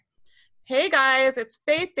Hey guys, it's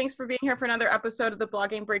Faith. Thanks for being here for another episode of the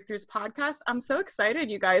Blogging Breakthroughs podcast. I'm so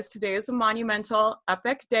excited, you guys. Today is a monumental,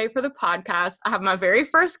 epic day for the podcast. I have my very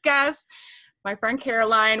first guest, my friend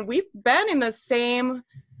Caroline. We've been in the same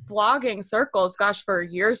blogging circles, gosh, for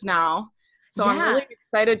years now. So I'm Yeah. really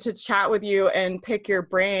excited to chat with you and pick your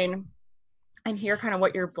brain and hear kind of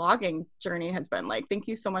what your blogging journey has been like. Thank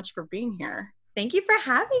you so much for being here. Thank you for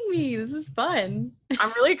having me. This is fun.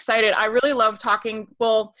 I'm really excited. I really love talking.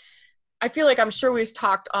 Well, I feel like I'm sure we've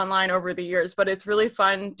talked online over the years, but it's really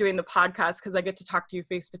fun doing the podcast because I get to talk to you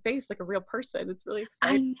face to face like a real person. It's really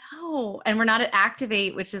exciting. I know. And we're not at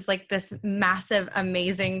Activate, which is like this massive,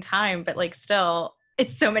 amazing time, but like still,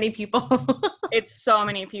 it's so many people. It's so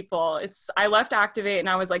many people. I left Activate and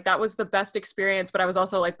I was like, that was the best experience, but I was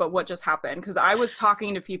also like, but what just happened? Because I was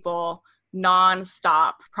talking to people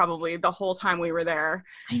nonstop probably the whole time we were there.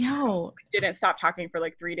 I know. Didn't stop talking for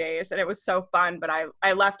like 3 days and it was so fun, but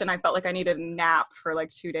I left and I felt like I needed a nap for like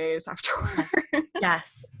 2 days afterward.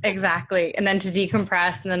 Yes, exactly. And then to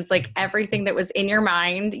decompress, and then it's like everything that was in your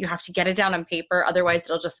mind, you have to get it down on paper. Otherwise,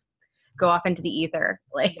 it'll just go off into the ether.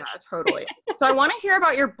 Like, Yeah, totally. So I want to hear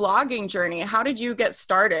about your blogging journey. How did you get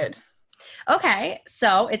started? okay.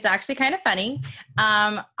 So it's actually kind of funny.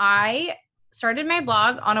 I started my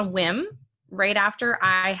blog on a whim right after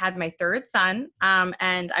I had my third son.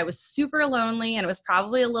 And I was super lonely, and it was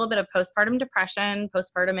probably a little bit of postpartum depression,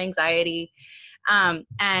 postpartum anxiety.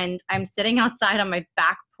 And I'm sitting outside on my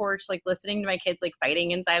back porch, like listening to my kids like fighting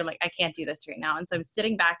inside. I'm like, I can't do this right now. And so I'm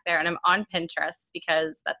sitting back there and I'm on Pinterest,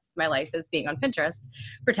 because that's my life, is being on Pinterest,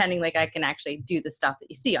 pretending like I can actually do the stuff that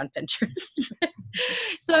you see on Pinterest.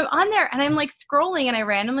 So I'm on there and I'm like scrolling, and I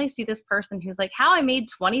randomly see this person who's like, how I made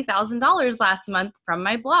 $20,000 last month from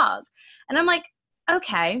my blog. And I'm like,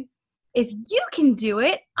 okay, if you can do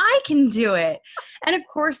it, I can do it. And of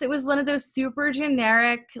course, it was one of those super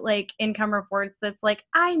generic like income reports that's like,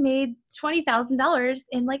 I made $20,000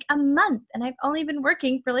 in like a month, and I've only been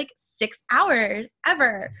working for like 6 hours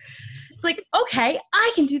ever. It's like, okay,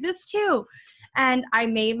 I can do this too. And I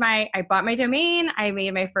bought my domain. I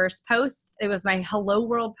made my first post. It was my Hello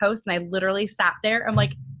World post. And I literally sat there. I'm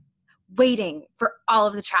like, waiting for all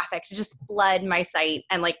of the traffic to just flood my site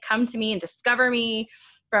and like come to me and discover me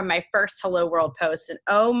from my first Hello World post. And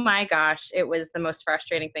oh my gosh, it was the most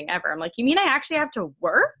frustrating thing ever. I'm like, you mean I actually have to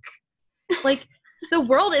work? Like, the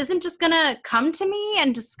world isn't just gonna come to me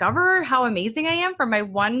and discover how amazing I am from my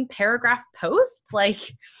one paragraph post? Like,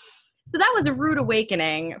 so that was a rude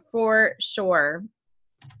awakening for sure.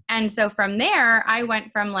 And so from there, I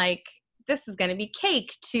went from like, this is going to be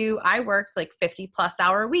cake to I worked like 50+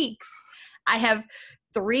 hour weeks. I have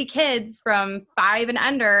 3 kids from 5 and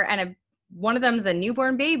under, and one of them is a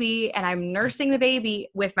newborn baby, and I'm nursing the baby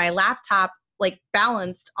with my laptop like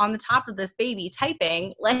balanced on the top of this baby,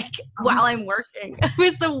 typing like while I'm working. It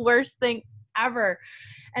was the worst thing ever.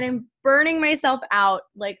 And I'm burning myself out.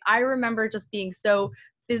 Like, I remember just being so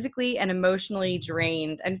physically and emotionally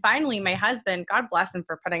drained. And finally, my husband, God bless him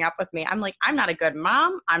for putting up with me. I'm like, I'm not a good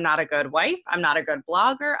mom. I'm not a good wife. I'm not a good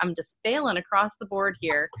blogger. I'm just failing across the board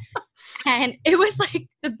here. And it was like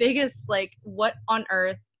the biggest, like, what on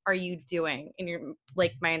earth are you doing in your,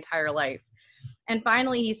 like, my entire life? And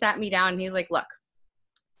finally, he sat me down and he's like, look,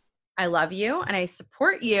 I love you and I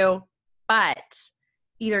support you, but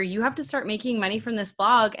either you have to start making money from this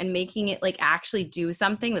blog and making it like actually do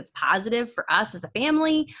something that's positive for us as a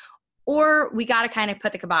family, or we got to kind of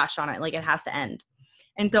put the kibosh on it. Like, it has to end.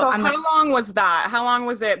 And so I'm like, How long was that? How long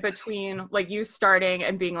was it between like you starting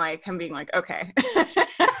and him being like, okay.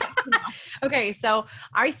 okay, so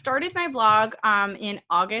I started my blog in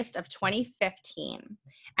August of 2015.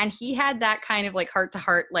 And he had that kind of like heart to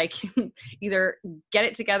heart, like either get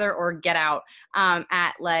it together or get out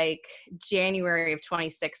at like January of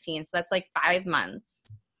 2016. So that's like 5 months.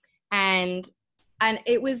 And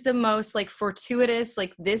it was the most like fortuitous,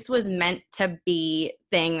 like this was meant to be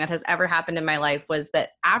thing that has ever happened in my life, was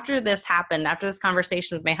that after this happened, after this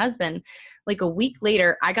conversation with my husband, like a week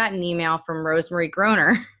later, I got an email from Rosemary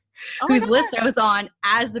Groner, Oh my whose God. list I was on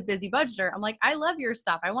as the busy budgeter. I'm like, I love your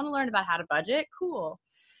stuff. I want to learn about how to budget. Cool.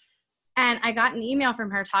 And I got an email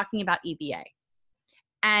from her talking about EBA.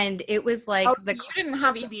 And it was like, Oh, so you didn't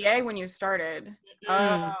have EBA when you started.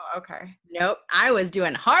 Oh, okay. Nope. I was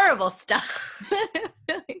doing horrible stuff.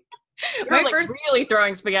 You're like really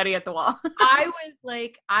throwing spaghetti at the wall.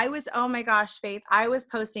 Oh my gosh, Faith, I was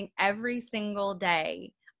posting every single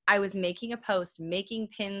day. I was making a post, making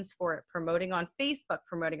pins for it, promoting on Facebook,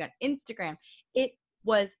 promoting on Instagram. It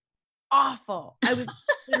was awful. I was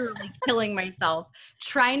literally killing myself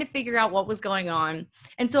trying to figure out what was going on.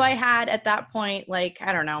 And so I had at that point, like,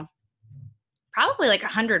 I don't know, probably like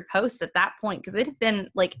 100 posts at that point, because it had been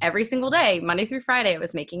like every single day, Monday through Friday, I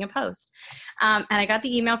was making a post. And I got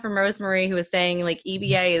the email from Rosemary who was saying like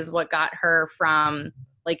EBA is what got her from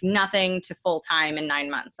like nothing to full time in 9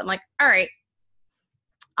 months. I'm like, all right,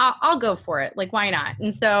 I'll go for it. Like, why not?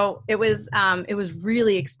 And so it was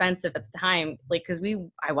really expensive at the time, like, cause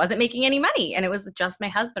I wasn't making any money and it was just my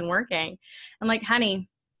husband working. I'm like, honey,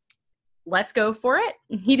 let's go for it.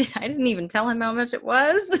 I didn't even tell him how much it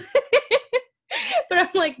was, but I'm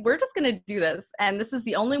like, we're just going to do this. And this is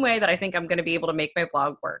the only way that I think I'm going to be able to make my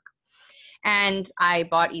blog work. And I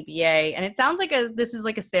bought EBA, and it sounds like this is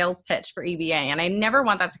like a sales pitch for EBA, and I never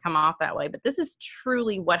want that to come off that way, but this is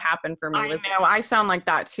truly what happened for me. I know, I sound like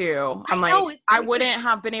that too. I'm like, I wouldn't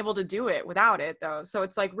have been able to do it without it though. So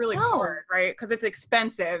it's like really hard, right? Because it's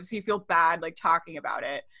expensive, so you feel bad like talking about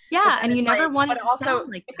it. Yeah, and you never wanted to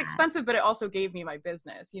sound like it's expensive, but it also gave me my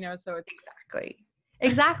business, you know, so it's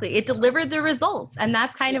Exactly. It delivered the results. And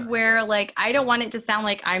that's kind of where, like, I don't want it to sound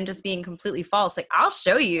like I'm just being completely false. Like, I'll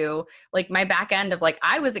show you like my back end of like,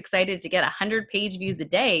 I was excited to get 100 page views a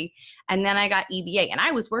day. And then I got EBA, and I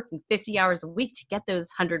was working 50 hours a week to get those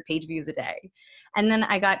 100 page views a day. And then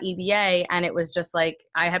I got EBA, and it was just like,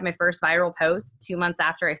 I had my first viral post 2 months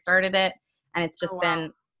after I started it. And it's just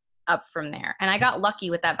been up from there. And I got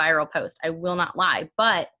lucky with that viral post. I will not lie,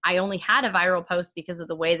 but I only had a viral post because of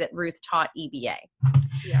the way that Ruth taught EBA.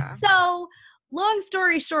 Yeah. So long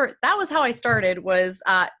story short, that was how I started, was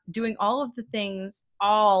doing all of the things,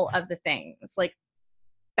 like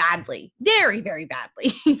badly, very, very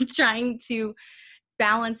badly, trying to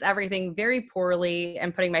balance everything very poorly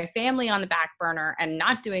and putting my family on the back burner and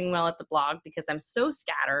not doing well at the blog because I'm so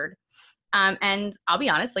scattered. And I'll be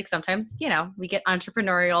honest, like sometimes, you know, we get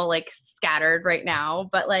entrepreneurial, like scattered right now,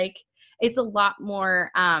 but like it's a lot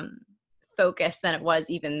more focused than it was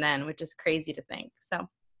even then, which is crazy to think. So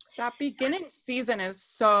that beginning season is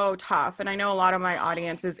so tough. And I know a lot of my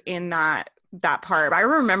audience is in that part. I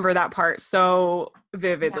remember that part so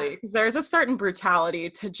vividly because there's a certain brutality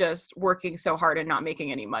to just working so hard and not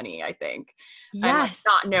making any money, I think. Yes. And like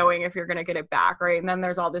not knowing if you're going to get it back, right? And then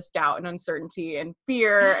there's all this doubt and uncertainty and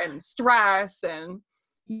fear and stress and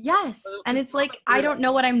yes. And it's like, I don't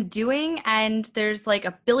know what I'm doing. And there's like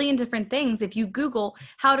a billion different things. If you Google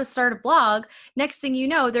how to start a blog, next thing you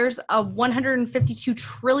know, there's a 152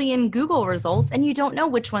 trillion Google results and you don't know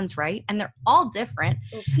which one's right. And they're all different.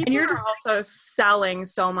 People and you're just also selling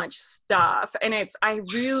so much stuff. And I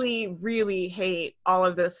really, really hate all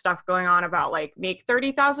of this stuff going on about like make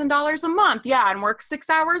 $30,000 a month. Yeah. And work 6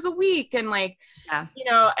 hours a week. And like, you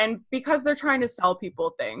know, and because they're trying to sell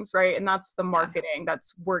people things, right? And that's the marketing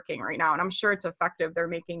that's working right now, and I'm sure it's effective. They're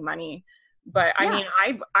making money, but I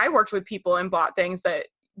mean, I worked with people and bought things that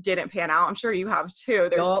didn't pan out. I'm sure you have too.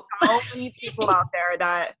 There's so many people out there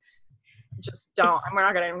that just don't. And we're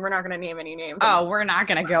not gonna name any names. Oh, we're not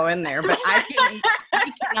gonna go in there. But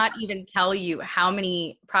I cannot even tell you how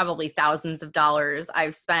many, probably thousands of dollars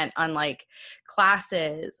I've spent on like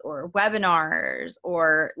classes or webinars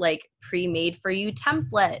or like pre-made for you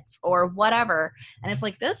templates or whatever. And it's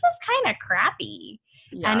like, this is kind of crappy.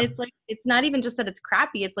 Yeah. And it's like, it's not even just that it's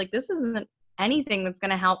crappy. It's like, this isn't anything that's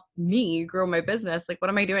going to help me grow my business. Like, what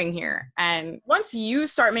am I doing here? And once you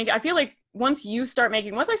start making, I feel like once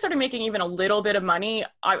I started making even a little bit of money,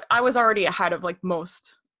 I was already ahead of like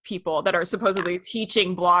most people that are supposedly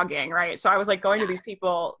teaching blogging, right? So I was like going to these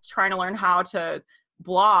people trying to learn how to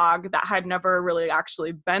blog that had never really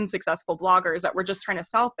actually been successful bloggers that were just trying to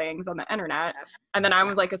sell things on the internet. And then I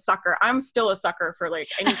was like a sucker. I'm still a sucker for like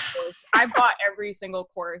any course. I bought every single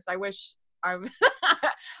course. I wish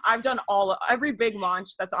I've done every big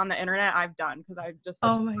launch that's on the internet I've done because I've just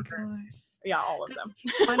oh my gosh. Yeah, all of them.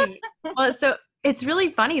 Funny. Well, so it's really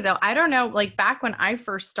funny though. I don't know, like back when I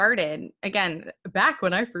first started, I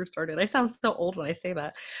sound so old when I say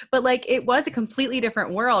that, but like it was a completely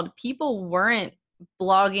different world. People weren't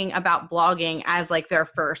blogging about blogging as like their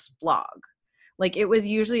first blog. Like it was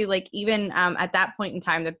usually like even at that point in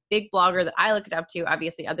time, the big blogger that I looked up to,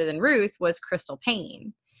 obviously other than Ruth, was Crystal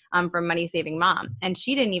Payne. From Money Saving Mom. And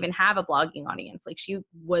she didn't even have a blogging audience. Like she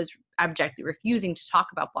was abjectly refusing to talk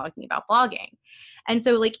about blogging. And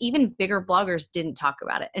so like even bigger bloggers didn't talk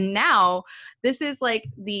about it. And now this is like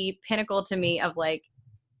the pinnacle to me of like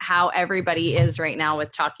how everybody is right now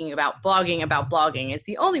with talking about blogging. It's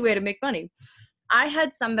the only way to make money. I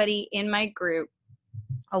had somebody in my group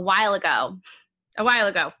a while ago,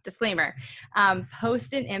 disclaimer,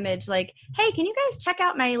 post an image like, hey, can you guys check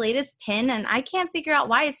out my latest pin? And I can't figure out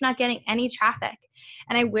why it's not getting any traffic.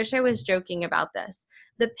 And I wish I was joking about this.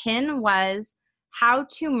 The pin was how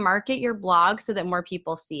to market your blog so that more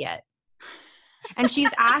people see it. And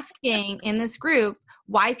she's asking in this group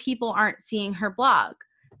why people aren't seeing her blog.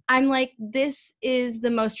 I'm like, this is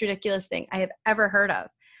the most ridiculous thing I have ever heard of.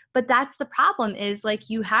 But that's the problem, is like,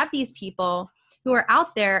 you have these people who are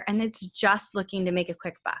out there and it's just looking to make a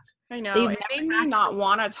quick buck. I know. It made me not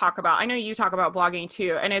want to talk about, I know you talk about blogging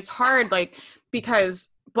too. And it's hard, like, because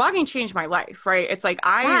blogging changed my life, right? It's like,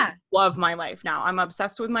 I love my life now. I'm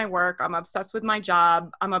obsessed with my work. I'm obsessed with my job.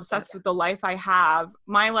 I'm obsessed with the life I have.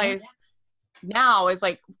 My life now is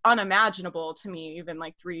like unimaginable to me even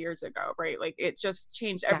like 3 years ago, right? Like, it just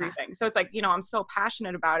changed everything. So it's like, you know, I'm so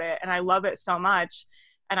passionate about it and I love it so much.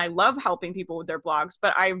 And I love helping people with their blogs,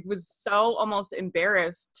 but I was so almost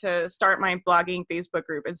embarrassed to start my blogging Facebook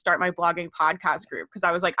group and start my blogging podcast group. Cause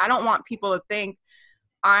I was like, I don't want people to think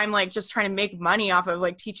I'm like just trying to make money off of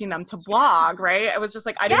like teaching them to blog. Right. I was just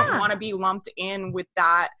like, I didn't want to be lumped in with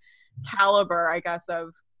that caliber, I guess,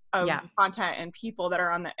 of content and people that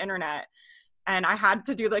are on the internet. And I had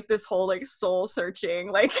to do like this whole like soul searching,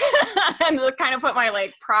 like, and kind of put my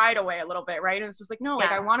like pride away a little bit. Right. And it was just like, no,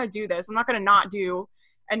 like, I want to do this. I'm not going to not do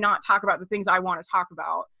and not talk about the things I want to talk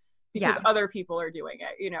about because other people are doing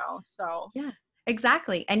it, you know? So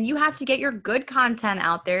exactly. And you have to get your good content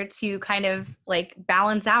out there to kind of like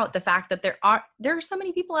balance out the fact that there are so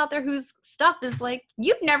many people out there whose stuff is like,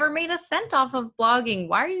 you've never made a cent off of blogging.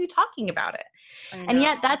 Why are you talking about it? And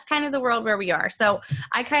yet that's kind of the world where we are. So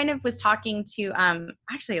I kind of was talking to,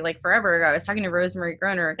 actually like forever ago, I was talking to Rosemary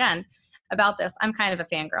Groner again about this. I'm kind of a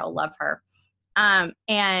fangirl, love her.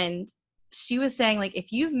 And she was saying, like,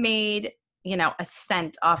 if you've made, you know, a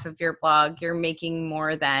cent off of your blog, you're making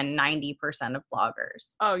more than 90% of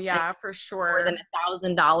bloggers. Oh yeah, like, for sure. More than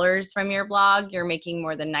 $1,000 from your blog, you're making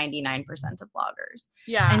more than 99% of bloggers.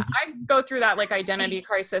 Yeah. And so, I go through that like identity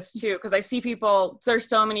crisis too. Cause I see people, there's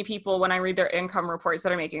so many people when I read their income reports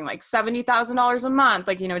that are making like $70,000 a month,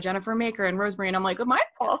 like, you know, Jennifer Maker and Rosemary. And I'm like, am I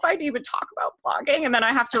qualified to even talk about blogging? And then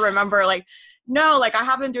I have to remember like, no, like, I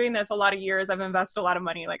have been doing this a lot of years. I've invested a lot of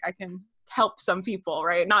money. Like, I can help some people,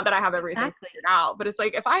 right? Not that I have everything figured out, but it's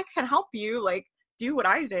like, if I can help you, like, do what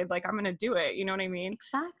I did, like, I'm going to do it. You know what I mean?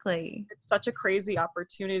 Exactly. It's such a crazy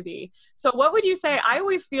opportunity. So what would you say? I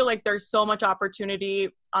always feel like there's so much opportunity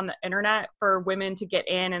on the internet for women to get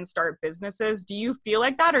in and start businesses. Do you feel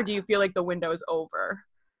like that? Or do you feel like the window is over?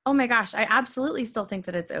 Oh my gosh, I absolutely still think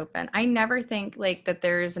that it's open. I never think like that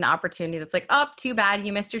there's an opportunity that's like, oh, too bad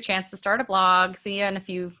you missed your chance to start a blog. See you in a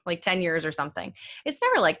few, like 10 years or something. It's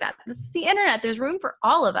never like that. This is the internet. There's room for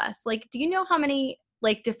all of us. Like, do you know how many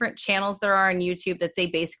like different channels there are on YouTube that say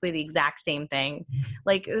basically the exact same thing?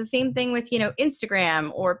 Like the same thing with, you know, Instagram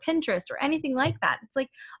or Pinterest or anything like that. It's like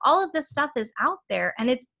all of this stuff is out there and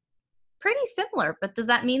it's pretty similar, but does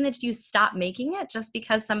that mean that you stop making it just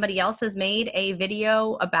because somebody else has made a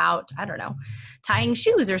video about, I don't know, tying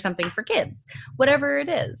shoes or something for kids, whatever it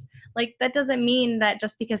is? Like, that doesn't mean that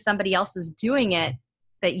just because somebody else is doing it,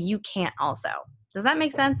 that you can't also. Does that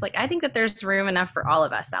make sense? Like, I think that there's room enough for all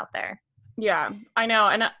of us out there. Yeah, I know.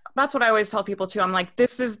 And that's what I always tell people too. I'm like,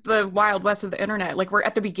 this is the wild west of the internet. Like, we're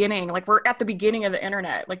at the beginning, of the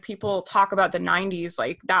internet. Like, people talk about the 90s,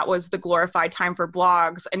 like that was the glorified time for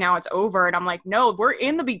blogs and now it's over. And I'm like, no, we're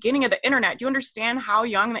in the beginning of the internet. Do you understand how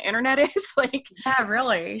young the internet is? Like, yeah,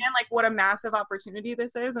 really. And like what a massive opportunity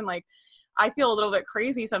this is. And like, I feel a little bit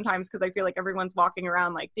crazy sometimes because I feel like everyone's walking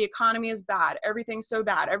around like the economy is bad. Everything's so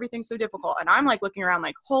bad. Everything's so difficult. And I'm like looking around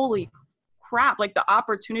like, holy crap, like the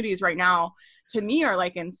opportunities right now to me are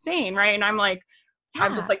like insane, right? And I'm like,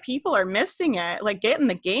 I'm just like, people are missing it, like get in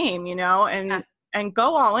the game, you know, and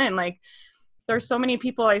go all in. Like, there's so many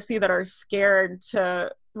people I see that are scared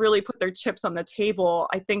to really put their chips on the table,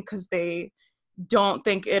 I think because they don't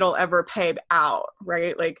think it'll ever pay out,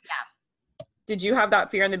 right? Like, did you have that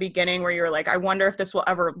fear in the beginning where you were like, I wonder if this will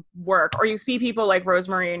ever work? Or you see people like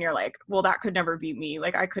Rosemary and you're like, well, that could never be me.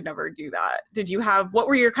 Like, I could never do that. What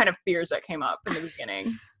were your kind of fears that came up in the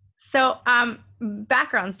beginning? So,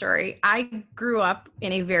 background story. I grew up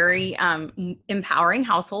in a very empowering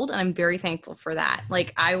household, and I'm very thankful for that.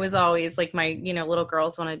 Like, I was always like, my, you know, little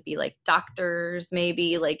girls wanted to be like doctors,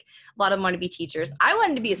 maybe, like a lot of them wanted to be teachers. I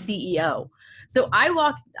wanted to be a CEO. So I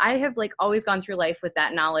have like always gone through life with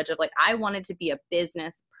that knowledge of like, I wanted to be a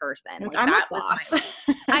business person. Like, I'm a boss.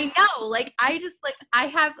 I know. Like, I just like,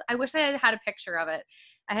 I wish I had a picture of it.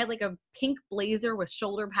 I had like a pink blazer with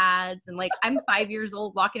shoulder pads, and like, I'm 5 years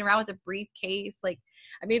old walking around with a briefcase. Like,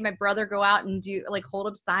 I made my brother go out and hold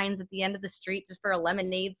up signs at the end of the street just for a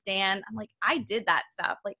lemonade stand. I'm like, I did that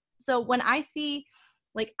stuff. Like, so when I see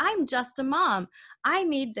like, I'm just a mom, I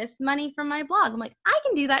made this money from my blog, I'm like, I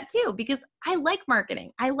can do that too, because I like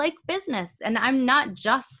marketing. I like business. And I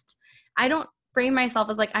don't frame myself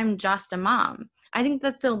as like, I'm just a mom. I think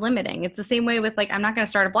that's so limiting. It's the same way with like, I'm not going to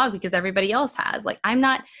start a blog because everybody else has. Like, I'm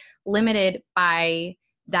not limited by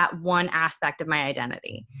that one aspect of my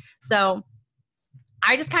identity. So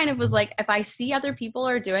I just kind of was like, if I see other people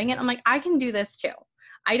are doing it, I'm like, I can do this too.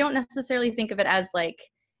 I don't necessarily think of it as like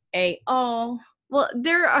that's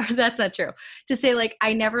not true. To say like,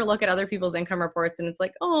 I never look at other people's income reports and it's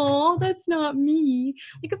like, oh, that's not me.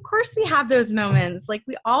 Like, of course we have those moments. Like,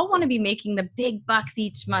 we all want to be making the big bucks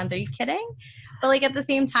each month. Are you kidding? But like, at the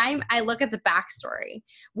same time, I look at the backstory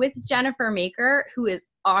with Jennifer Maker, who is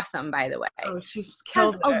awesome, by the way. Oh, she's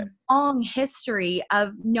killed it. Has a long history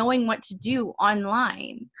of knowing what to do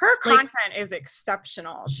online. Her content is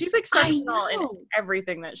exceptional. She's exceptional in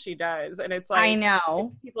everything that she does. And it's like, I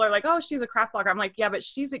know. People are like, oh, she's a craft blogger. I'm like, yeah, but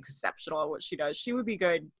she's exceptional at what she does. She would be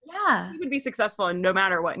good. Yeah. She would be successful in no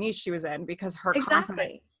matter what niche she was in, because her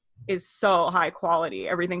content is so high quality.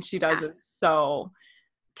 Everything she does is so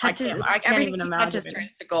touches. I can't even imagine. Touches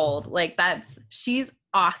turns to gold. Like, she's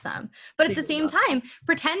awesome. But at the same time,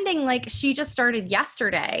 pretending like she just started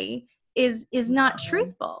yesterday is not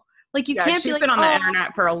truthful. Like, you can't be like, she's been on the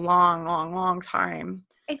internet for a long, long, long time.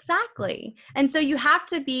 Exactly. And so you have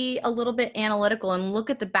to be a little bit analytical and look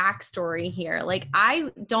at the backstory here. Like, I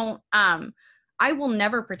will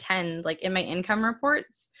never pretend like in my income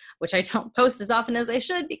reports, which I don't post as often as I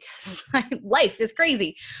should because my life is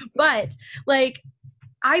crazy. But like,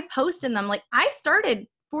 I post in them, like, I started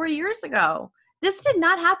 4 years ago. This did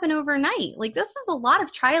not happen overnight. Like, this is a lot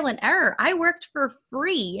of trial and error. I worked for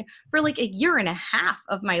free for like 1.5 years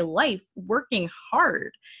of my life working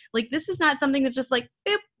hard. Like, this is not something that's just like,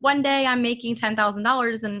 boop, one day I'm making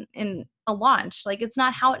 $10,000 in a launch. Like, it's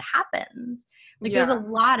not how it happens. Like, there's a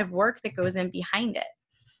lot of work that goes in behind it.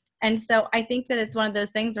 And so I think that it's one of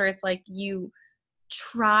those things where it's like, you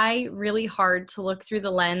try really hard to look through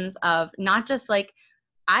the lens of not just like,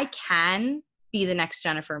 I can be the next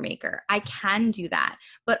Jennifer Maker. I can do that.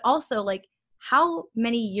 But also, like, how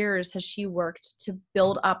many years has she worked to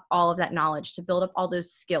build up all of that knowledge, to build up all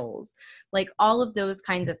those skills, like all of those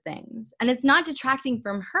kinds of things. And it's not detracting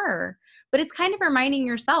from her, but it's kind of reminding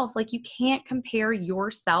yourself, like, you can't compare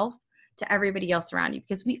yourself to everybody else around you,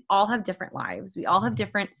 because we all have different lives. We all have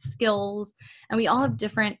different skills, and we all have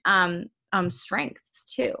different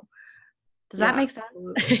strengths too. Does that make sense?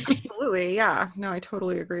 Absolutely. Yeah. No, I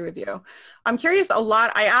totally agree with you. I'm curious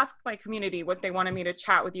I asked my community what they wanted me to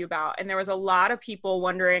chat with you about. And there was a lot of people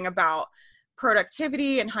wondering about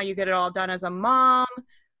productivity and how you get it all done as a mom.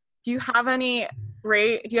 Do you have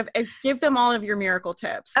give them all of your miracle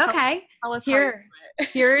tips? Okay. Tell us here's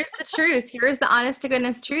the truth. Here's the honest to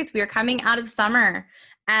goodness truth. We are coming out of summer,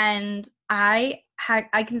 and I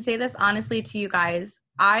can say this honestly to you guys.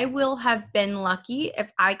 I will have been lucky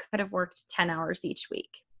if I could have worked 10 hours each week.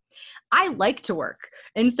 I like to work.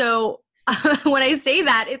 And so when I say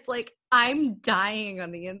that, it's like I'm dying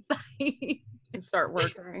on the inside. To start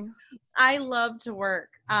working. I love to work.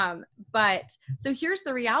 But so here's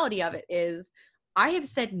the reality of it is I have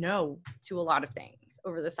said no to a lot of things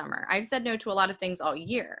over the summer. I've said no to a lot of things all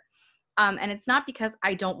year. And it's not because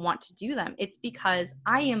I don't want to do them. It's because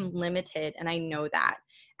I am limited, and I know that.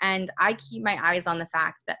 And I keep my eyes on the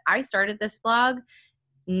fact that I started this blog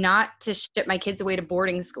not to ship my kids away to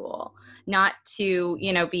boarding school, not to,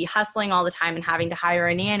 be hustling all the time and having to hire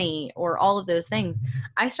a nanny or all of those things.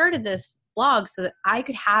 I started this blog so that I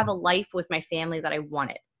could have a life with my family that I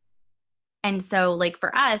wanted. And so, like,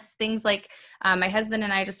 for us, things like my husband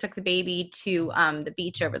and I just took the baby to the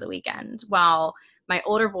beach over the weekend while my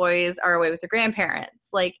older boys are away with their grandparents.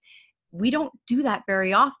 Like, we don't do that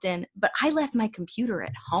very often, but I left my computer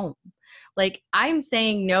at home. Like, I'm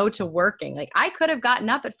saying no to working. Like, I could have gotten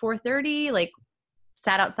up at 4:30, like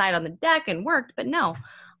sat outside on the deck and worked, but no,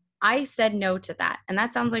 I said no to that. And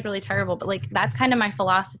that sounds like really terrible, but like, that's kind of my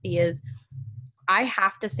philosophy is I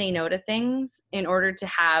have to say no to things in order to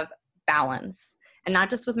have balance, and not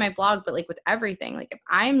just with my blog, but like with everything. Like, if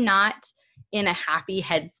I'm not in a happy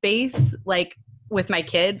headspace, like with my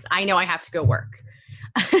kids, I know I have to go work.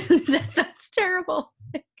 That sounds terrible,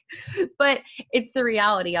 but it's the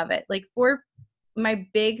reality of it. Like, for my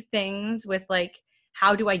big things with like,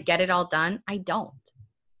 how do I get it all done? I don't.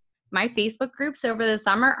 My Facebook groups over the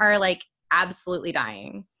summer are like absolutely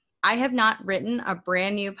dying. I have not written a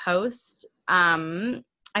brand new post.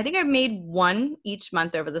 I think I've made one each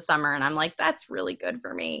month over the summer, and I'm like, that's really good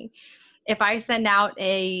for me. If I send out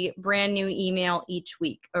a brand new email each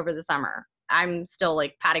week over the summer, I'm still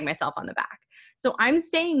like patting myself on the back. So I'm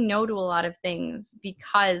saying no to a lot of things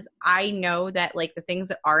because I know that like the things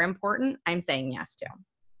that are important, I'm saying yes to.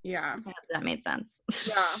 Yeah. I hope that made sense.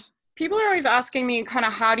 Yeah. People are always asking me kind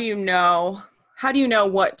of, how do you know how do you know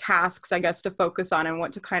what tasks, I guess, to focus on and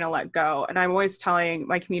what to kind of let go? And I'm always telling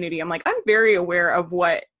my community, I'm like, I'm very aware of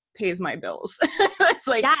what pays my bills. It's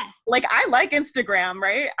like, Yes. like I like Instagram,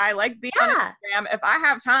 right? I like being on Instagram. If I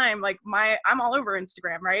have time, like I'm all over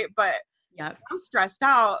Instagram, right? But Yep. I'm stressed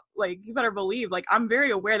out, like you better believe, like I'm very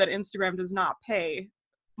aware that Instagram does not pay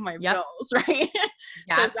my bills, right?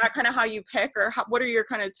 So is that kind of how you pick, or what are your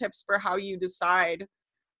kind of tips for how you decide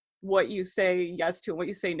what you say yes to and what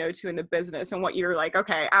you say no to in the business, and what you're like,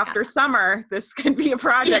 okay, after summer, this could be a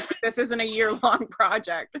project, but this isn't a year-long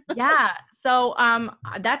project? Yeah. So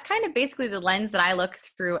that's kind of basically the lens that I look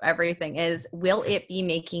through everything is, will it be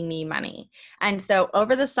making me money? And so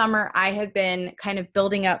over the summer, I have been kind of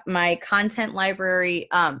building up my content library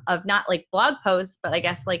of not like blog posts, but I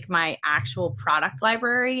guess like my actual product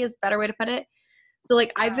library is a better way to put it. So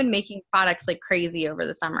like I've been making products like crazy over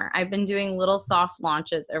the summer. I've been doing little soft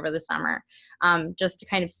launches over the summer just to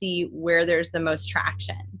kind of see where there's the most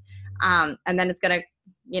traction. And then it's going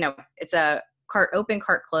to, it's a cart open,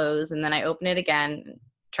 cart close, and then I open it again,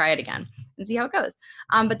 try it again and see how it goes.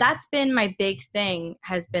 But that's been my big thing,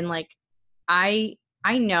 has been like, I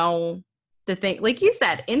know the thing, like you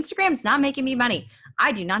said, Instagram's not making me money.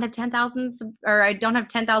 I do not have 10,000 or I don't have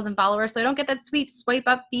 10,000 followers. So I don't get that swipe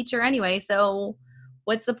up feature anyway. So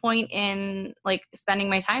what's the point in like spending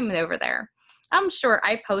my time over there? I'm sure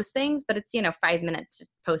I post things, but it's, 5 minutes to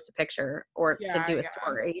post a picture or to do a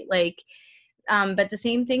story. Like, but the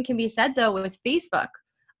same thing can be said though with Facebook.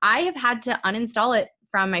 I have had to uninstall it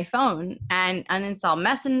from my phone and uninstall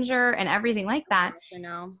Messenger and everything like that. I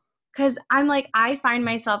know. Cause I'm like, I find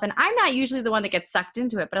myself, and I'm not usually the one that gets sucked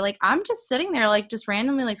into it, but like, I'm just sitting there, like just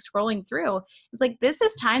randomly like scrolling through. It's like, this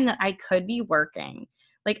is time that I could be working.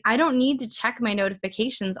 Like, I don't need to check my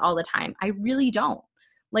notifications all the time. I really don't.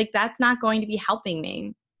 Like, that's not going to be helping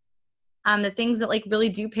me. The things that like really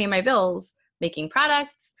do pay my bills, making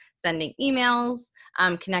products, sending emails,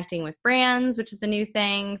 connecting with brands, which is a new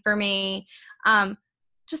thing for me.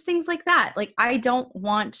 Just things like that. Like, I don't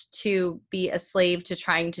want to be a slave to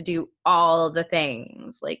trying to do all the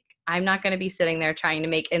things. Like, I'm not going to be sitting there trying to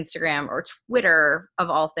make Instagram or Twitter,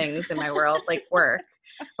 of all things in my world, like work.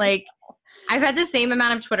 Like, I've had the same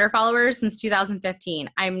amount of Twitter followers since 2015.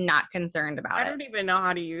 I'm not concerned about it. I don't even know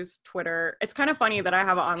how to use Twitter. It's kind of funny that I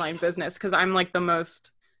have an online business because I'm like the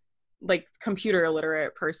most like computer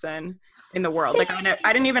illiterate person in the world. Like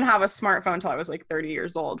I didn't even have a smartphone until I was like 30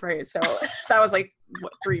 years old, right? So that was like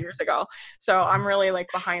 3 years ago. So I'm really like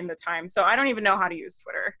behind the times. So I don't even know how to use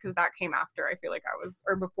Twitter because that came after. I feel like I was,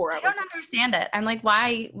 or before I was. I don't understand it. I'm like,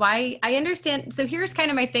 why I understand. So here's kind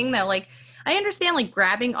of my thing though. Like, I understand like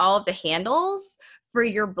grabbing all of the handles for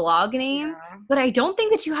your blog name, but I don't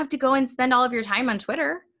think that you have to go and spend all of your time on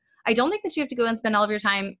Twitter. I don't think that you have to go and spend all of your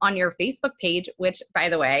time on your Facebook page, which, by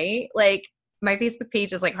the way, like my Facebook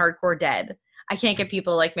page is like hardcore dead. I can't get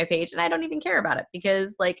people to like my page, and I don't even care about it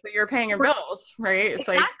because like, but you're paying your bills, right? It's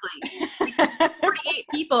exactly. Like 48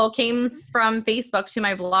 people came from Facebook to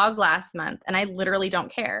my blog last month, and I literally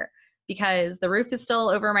don't care because the roof is still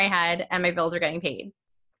over my head and my bills are getting paid.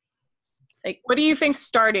 Like, what do you think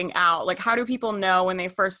starting out? Like, how do people know when they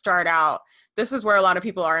first start out? This is where a lot of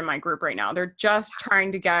people are in my group right now. They're just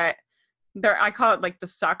trying to get I call it like the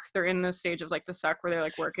suck. They're in the stage of like the suck where they're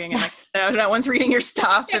like working and like no one's reading your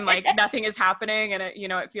stuff and like nothing is happening and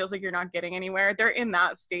it feels like you're not getting anywhere. They're in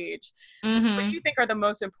that stage. Mm-hmm. What do you think are the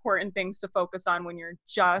most important things to focus on when you're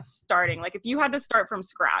just starting? Like if you had to start from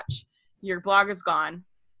scratch, your blog is gone.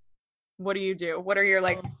 What do you do? What are your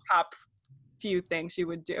like top few things you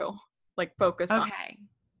would do? Like focus on. Okay.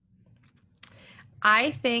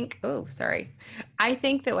 I think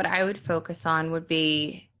that what I would focus on would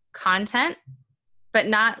be content, but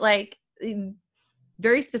not like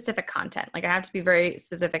very specific content. Like I have to be very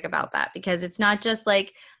specific about that because it's not just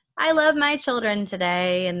like, I love my children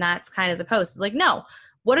today and that's kind of the post. It's like, no,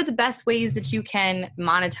 what are the best ways that you can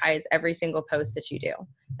monetize every single post that you do?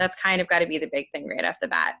 That's kind of got to be the big thing right off the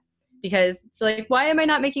bat. Because it's like, why am I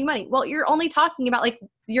not making money? Well, you're only talking about like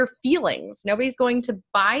your feelings. Nobody's going to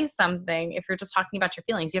buy something if you're just talking about your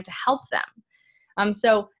feelings. You have to help them.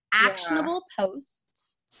 So actionable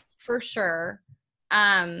posts for sure.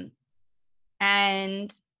 And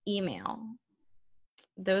email.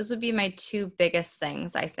 Those would be my two biggest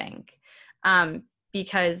things, I think.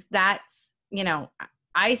 Because that's,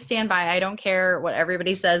 I stand by, I don't care what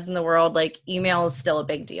everybody says in the world, like email is still a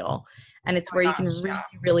big deal. And it's where you can really,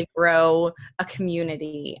 really grow a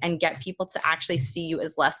community and get people to actually see you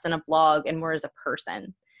as less than a blog and more as a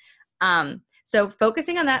person. So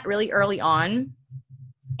focusing on that really early on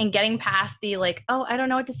and getting past the like, oh, I don't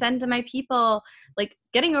know what to send to my people. Like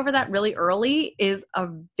getting over that really early is a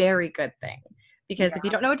very good thing because if you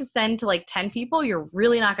don't know what to send to like 10 people, you're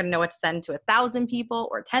really not going to know what to send to 1,000 people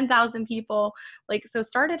or 10,000 people. Like, so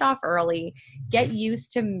start it off early, get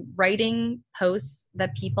used to writing posts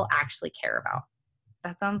that people actually care about.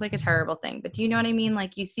 That sounds like a terrible thing, but do you know what I mean?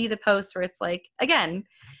 Like, you see the posts where it's like, again,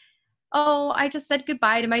 oh, I just said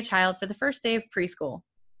goodbye to my child for the first day of preschool.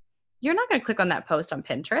 You're not going to click on that post on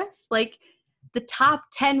Pinterest. Like, the top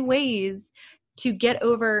 10 ways to get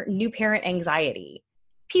over new parent anxiety.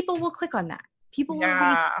 People will click on that. People will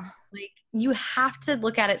read. Like, you have to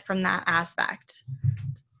look at it from that aspect.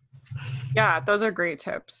 Yeah, those are great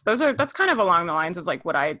tips. That's kind of along the lines of like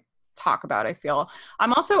what I talk about, I feel.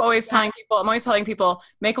 I'm always telling people,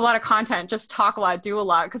 make a lot of content, just talk a lot, do a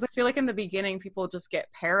lot. Because I feel like in the beginning, people just get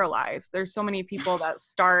paralyzed. There's so many people that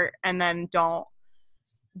start and then don't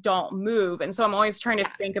move. And so I'm always trying to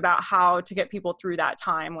think about how to get people through that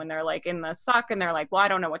time when they're like in the suck and they're like, well, I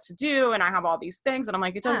don't know what to do. And I have all these things. And I'm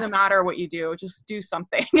like, it doesn't matter what you do. Just do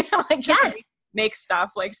something. Like, just make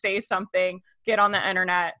stuff, like say something, get on the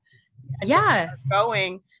internet and just start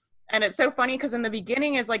going. And it's so funny because in the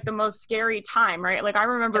beginning is like the most scary time, right? Like I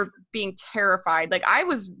remember being terrified. Like I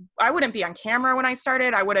wouldn't be on camera when I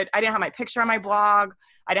started. I didn't have my picture on my blog.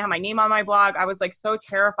 I didn't have my name on my blog. I was like so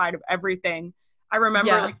terrified of everything. I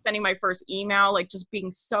remember like sending my first email, like just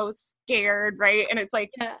being so scared, right? And it's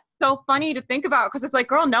like so funny to think about because it's like,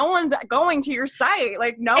 girl, no one's going to your site.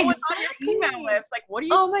 Like no one's on your email list. Like what do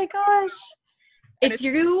you Oh my gosh. It's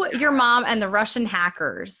you, your mom, and the Russian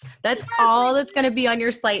hackers. That's all that's going to be on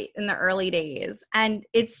your site in the early days. And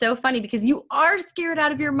it's so funny because you are scared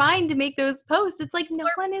out of your mind to make those posts. It's like no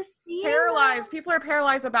one is paralyzed. People are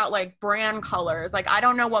paralyzed about like brand colors. Like, I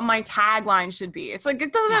don't know what my tagline should be. It's like,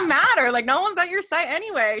 it doesn't matter. Like, no one's at your site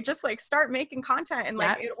anyway. Just like start making content and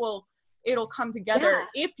like it'll come together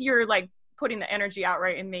if you're like putting the energy out,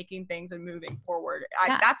 right, and making things and moving forward.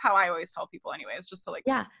 That's how I always tell people anyway. It's just to like,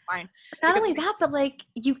 fine. Not only that, but like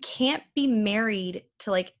you can't be married to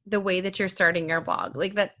like the way that you're starting your blog.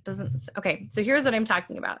 Like that doesn't, okay. So here's what I'm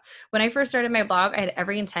talking about. When I first started my blog, I had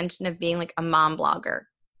every intention of being like a mom blogger,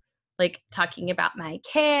 like talking about my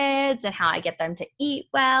kids and how I get them to eat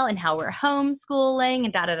well and how we're homeschooling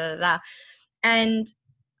and da, da, da, da. And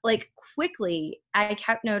like quickly I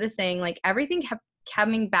kept noticing like everything kept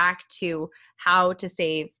coming back to how to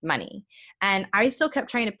save money. And I still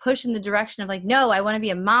kept trying to push in the direction of like, no, I want to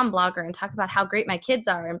be a mom blogger and talk about how great my kids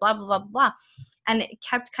are and blah, blah, blah, blah. And it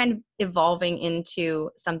kept kind of evolving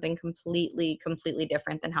into something completely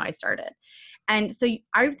different than how I started. And so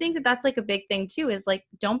I think that that's like a big thing too, is like,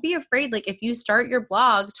 don't be afraid. Like if you start your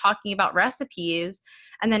blog talking about recipes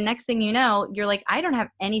and then next thing you know, you're like, I don't have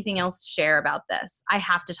anything else to share about this. I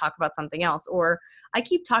have to talk about something else. Or I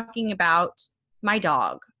keep talking about my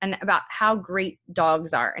dog and about how great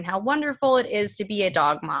dogs are and how wonderful it is to be a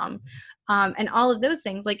dog mom. And all of those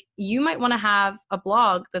things, like you might want to have a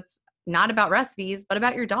blog that's not about recipes, but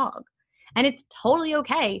about your dog. And it's totally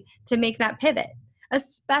okay to make that pivot,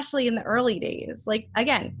 especially in the early days. Like,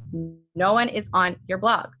 again, no one is on your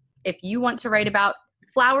blog. If you want to write about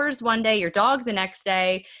flowers one day, your dog the next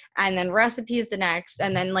day, and then recipes the next,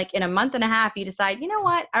 and then like in a month and a half, you decide, you know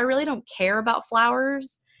what, I really don't care about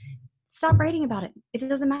flowers. Stop writing about it. It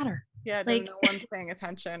doesn't matter. Yeah, like, no one's paying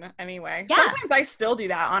attention anyway. Yeah. Sometimes I still do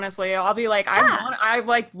that, honestly. I'll be like, I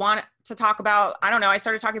want to talk about, I don't know, I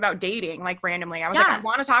started talking about dating like randomly. I was like, I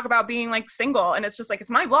want to talk about being like single. And it's just like, it's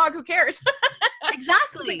my blog, who cares?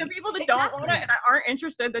 Exactly. Like, the people that don't want it and aren't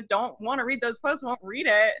interested, that don't want to read those posts, won't read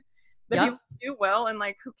it. The people who do will, and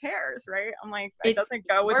like, who cares, right? I'm like, it doesn't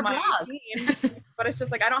go with my routine. But it's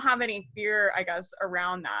just like, I don't have any fear, I guess,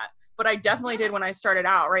 around that. But I definitely did when I started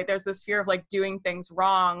out, right? There's this fear of like doing things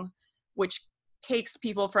wrong, which keeps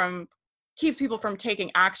people from taking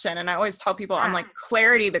action. And I always tell people, I'm like,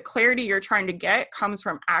 the clarity you're trying to get comes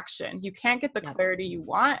from action. You can't get the clarity you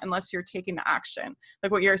want unless you're taking the action.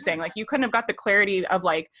 Like what you're saying, like you couldn't have got the clarity of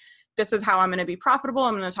like, this is how I'm going to be profitable.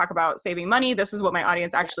 I'm going to talk about saving money. This is what my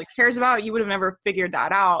audience actually cares about. You would have never figured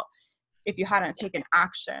that out if you hadn't taken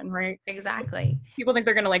action, right? Exactly. People think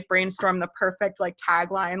they're going to like brainstorm the perfect like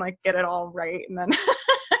tagline, like get it all right. And then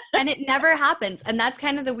and it never happens. And that's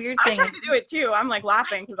kind of the weird thing. I tried to do it too. I'm like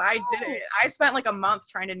laughing because I did it. I spent like a month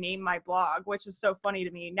trying to name my blog, which is so funny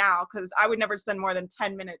to me now because I would never spend more than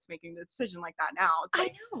 10 minutes making a decision like that now. It's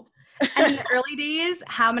like, I know. And in the early days,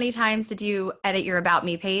 how many times did you edit your About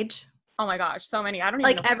Me page? Oh my gosh, so many. I don't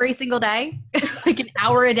even like know. Every single day, like an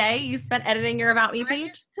hour a day you spent editing your About Me page? I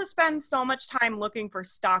used to spend so much time looking for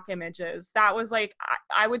stock images. That was like,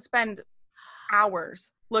 I would spend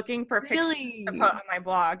hours looking for pictures to put on my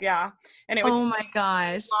blog. Yeah. And it was oh my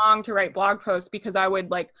gosh, long to write blog posts because I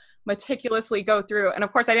would like meticulously go through. And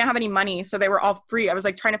of course I didn't have any money, so they were all free. I was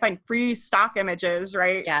like trying to find free stock images,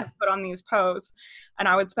 right, to put on these posts. And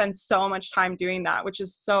I would spend so much time doing that, which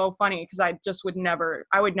is so funny because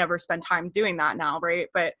I would never spend time doing that now, right?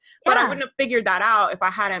 But I wouldn't have figured that out if I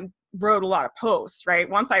hadn't wrote a lot of posts, right?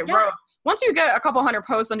 Once you get a couple hundred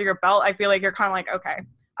posts under your belt, I feel like you're kind of like, okay,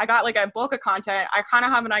 I got like a bulk of content. I kind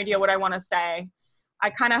of have an idea what I want to say. I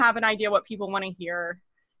kind of have an idea what people want to hear.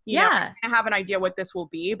 You know, I have an idea what this will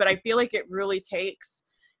be, but I feel like it really takes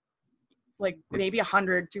like maybe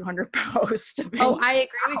 100, 200 posts. Oh, I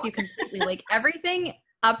agree with you completely. Like everything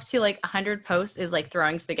up to like 100 posts is like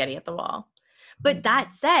throwing spaghetti at the wall. But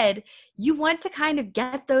that said, you want to kind of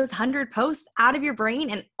get those 100 posts out of your brain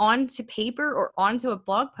and onto paper or onto a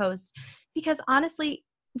blog post, because honestly,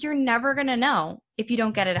 you're never going to know if you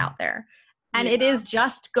don't get it out there. And it is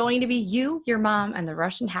just going to be you, your mom, and the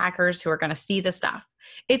Russian hackers who are going to see the stuff.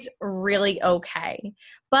 It's really okay.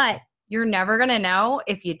 But you're never going to know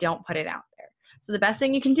if you don't put it out there. So the best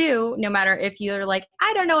thing you can do, no matter if you're like,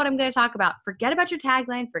 I don't know what I'm going to talk about, forget about your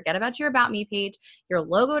tagline, forget about your About Me page. Your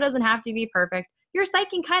logo doesn't have to be perfect. Your site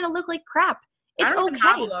can kind of look like crap. It's I don't even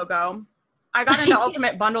have a logo. I got into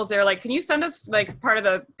Ultimate Bundles. They were like, can you send us, like, part of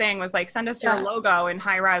the thing was like, send us your logo in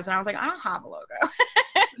high res. And I was like, I don't have a logo.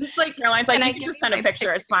 It's like, Caroline's like, you can just send a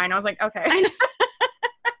picture. It's fine. I was like, okay.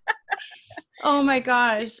 Oh my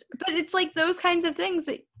gosh. But it's like those kinds of things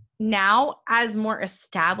that now, as more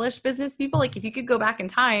established business people, like if you could go back in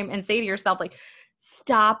time and say to yourself, like,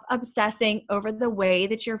 stop obsessing over the way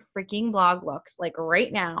that your freaking blog looks like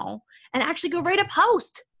right now and actually go write a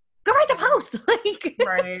post. Go write the post. Like,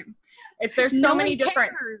 right. There's so many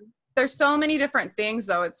different things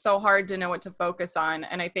though. It's so hard to know what to focus on.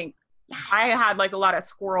 And I think I had like a lot of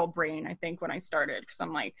squirrel brain, I think, when I started, because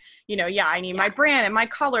I'm like, I need my brand and my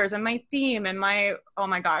colors and my theme and oh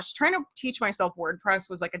my gosh, trying to teach myself WordPress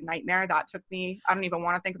was like a nightmare. That took me, I don't even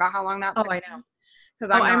want to think about how long that took. Oh, I know.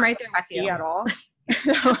 Because I'm right there with you at all.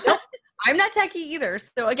 Nope. I'm not techie either.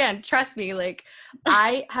 So again, trust me, like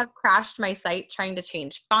I have crashed my site trying to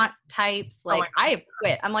change font types. Like I have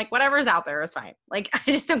quit. I'm like, whatever's out there is fine. Like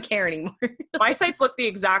I just don't care anymore. My sites look the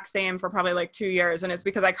exact same for probably like 2 years. And it's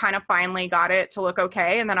because I kind of finally got it to look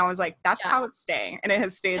okay. And then I was like, that's how it's staying. And it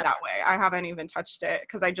has stayed that way. I haven't even touched it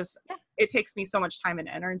because it takes me so much time and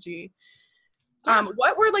energy.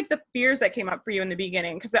 What were like the fears that came up for you in the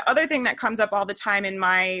beginning? Because the other thing that comes up all the time in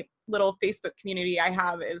my little Facebook community I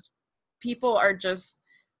have is people are just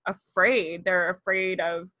afraid. They're afraid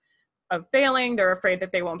of failing. They're afraid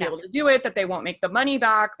that they won't be able to do it, that they won't make the money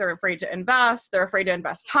back. They're afraid to invest. They're afraid to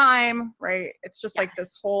invest time, right? It's just like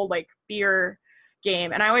this whole like fear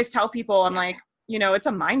game. And I always tell people, I'm like, it's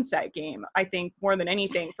a mindset game, I think, more than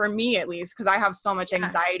anything, for me at least, because I have so much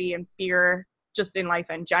anxiety and fear just in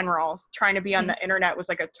life in general. Trying to be on the internet was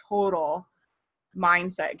like a total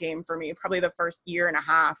mindset game for me, probably the first year and a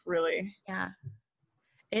half, really. Yeah.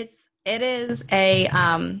 It is I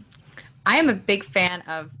am a big fan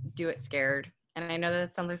of do it scared. And I know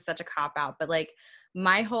that sounds like such a cop out, but like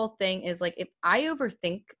my whole thing is like, if I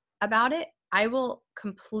overthink about it, I will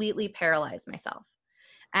completely paralyze myself.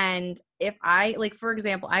 And if I, like, for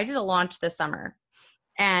example, I did a launch this summer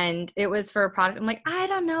and it was for a product. I'm like, I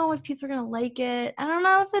don't know if people are going to like it. I don't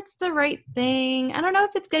know if it's the right thing. I don't know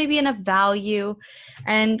if it's going to be enough value.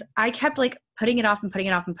 And I kept like putting it off and putting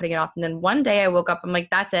it off and putting it off. And then one day I woke up, I'm like,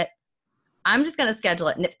 that's it. I'm just going to schedule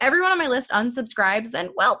it. And if everyone on my list unsubscribes, then,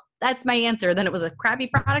 well, that's my answer. Then it was a crappy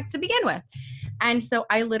product to begin with. And so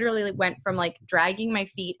I literally went from like dragging my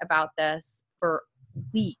feet about this for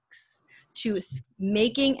weeks to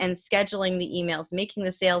making and scheduling the emails, making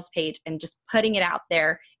the sales page, and just putting it out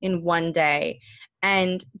there in one day.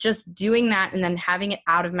 And just doing that and then having it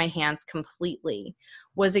out of my hands completely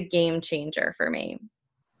was a game changer for me.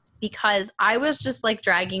 Because I was just like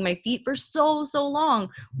dragging my feet for so long,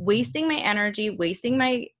 wasting my energy, wasting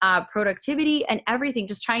my productivity and everything,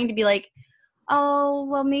 just trying to be like, oh,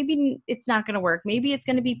 well, maybe it's not going to work. Maybe it's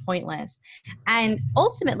going to be pointless. And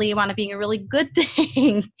ultimately, it wound up being a really good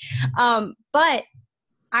thing. But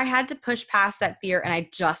I had to push past that fear and I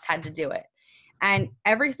just had to do it. And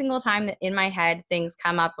every single time that in my head things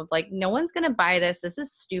come up of like, no one's going to buy this. This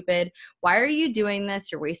is stupid. Why are you doing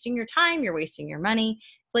this? You're wasting your time. You're wasting your money.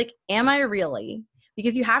 It's like, am I really?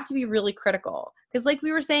 Because you have to be really critical. Because like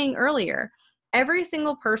we were saying earlier, every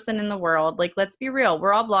single person in the world, like, let's be real,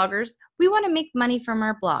 we're all bloggers. We want to make money from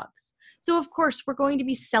our blogs. So of course we're going to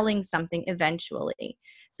be selling something eventually.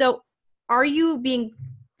 So are you being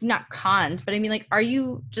not conned, but I mean, like, are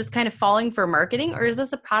you just kind of falling for marketing, or is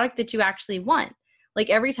this a product that you actually want? Like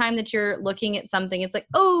every time that you're looking at something, it's like,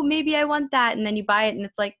 oh, maybe I want that. And then you buy it and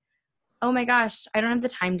it's like, oh my gosh, I don't have the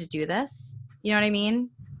time to do this. You know what I mean?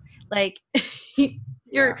 Like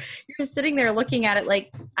you're sitting there looking at it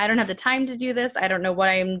like, I don't have the time to do this. I don't know what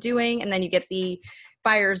I'm doing. And then you get the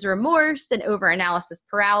buyer's remorse and over-analysis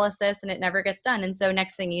paralysis, and it never gets done. And so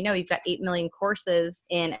next thing you know, you've got 8 million courses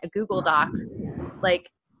in a Google Doc, like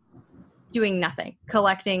doing nothing,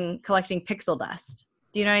 collecting pixel dust.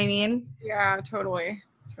 Do you know what I mean? Yeah, totally.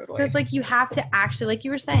 So it's like you have to actually, like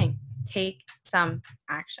you were saying, take some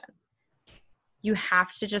action. You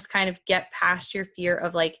have to just kind of get past your fear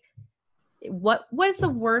of like, what is the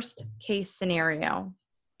worst case scenario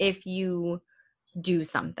if you do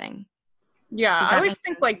something? Yeah, I always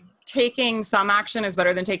think like taking some action is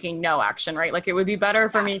better than taking no action, right? Like it would be better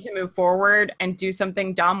for me to move forward and do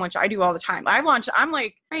something dumb, which I do all the time. I'm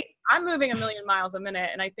moving a million miles a minute.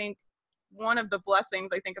 And I think one of the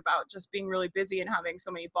blessings I think about just being really busy and having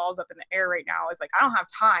so many balls up in the air right now is like, I don't have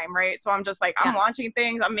time, right? So I'm just like, I'm launching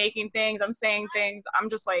things, I'm making things, I'm saying things. I'm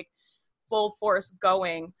just like full force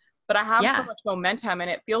going. But I have so much momentum, and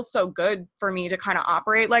it feels so good for me to kind of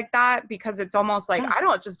operate like that, because it's almost like I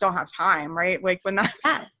don't have time, right? Like when that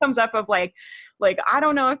comes up of like, I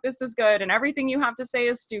don't know if this is good and everything you have to say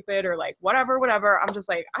is stupid or like whatever. I'm just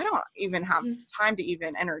like, I don't even have time to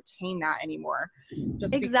even entertain that anymore.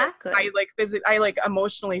 Just exactly. Because I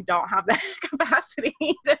emotionally don't have that capacity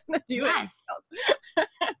to do it.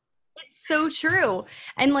 It's so true.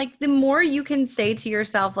 And like the more you can say to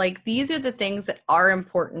yourself, like, these are the things that are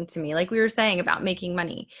important to me. Like we were saying about making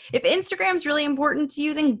money. If Instagram's really important to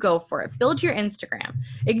you, then go for it. Build your Instagram.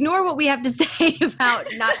 Ignore what we have to say about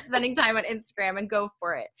not spending time on Instagram and go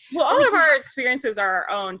for it. Well, all of our experiences are our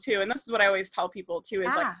own too. And this is what I always tell people too,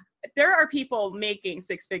 is like, there are people making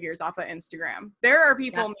 6 figures off of Instagram. There are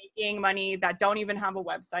people making money that don't even have a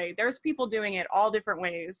website. There's people doing it all different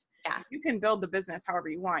ways. Yeah. You can build the business however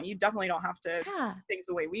you want. You definitely don't have to do things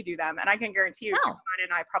the way we do them. And I can guarantee you, Caroline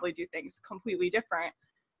and I probably do things completely different.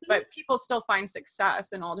 But people still find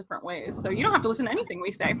success in all different ways. So you don't have to listen to anything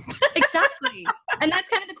we say. Exactly. And that's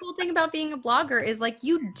kind of the cool thing about being a blogger is like,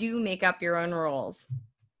 you do make up your own rules.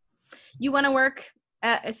 You want to work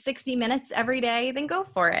 60 minutes every day, then go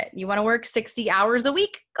for it. You want to work 60 hours a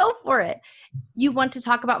week, go for it. You want to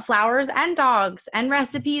talk about flowers and dogs and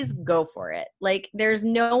recipes, go for it. Like there's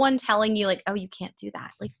no one telling you like, oh, you can't do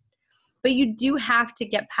that. Like, but you do have to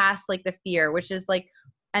get past like the fear, which is like,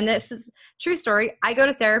 and this is true story. I go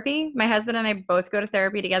to therapy. My husband and I both go to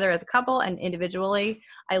therapy together as a couple and individually.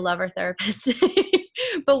 I love our therapist.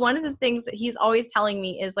 But one of the things that he's always telling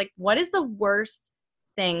me is like, what is the worst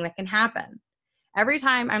thing that can happen? Every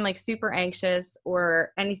time I'm like super anxious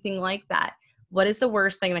or anything like that, what is the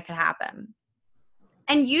worst thing that could happen?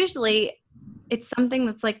 And usually it's something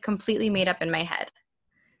that's like completely made up in my head.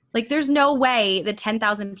 Like there's no way that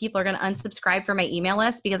 10,000 people are going to unsubscribe from my email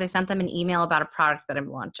list because I sent them an email about a product that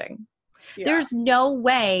I'm launching. Yeah. There's no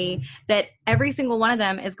way that every single one of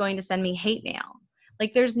them is going to send me hate mail.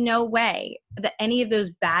 Like there's no way that any of those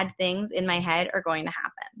bad things in my head are going to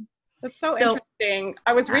happen. That's so interesting.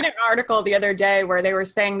 I was reading an article the other day where they were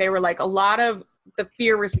saying they were like, a lot of the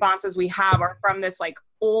fear responses we have are from this like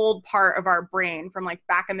old part of our brain from like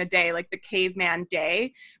back in the day, like the caveman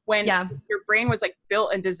day, when your brain was like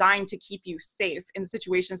built and designed to keep you safe in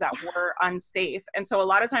situations that were unsafe. And so a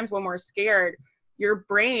lot of times when we're scared, your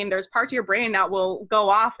brain, there's parts of your brain that will go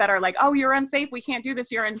off that are like, oh, you're unsafe. We can't do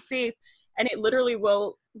this. You're unsafe. And it literally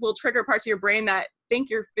will trigger parts of your brain that think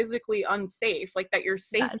you're physically unsafe, like that your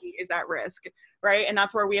safety is at risk, right? And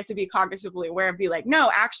that's where we have to be cognitively aware and be like, no,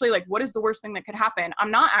 actually, like, what is the worst thing that could happen? I'm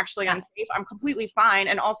not actually unsafe. I'm completely fine.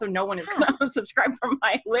 And also no one is going to unsubscribe from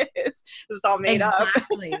my list. It's all made up.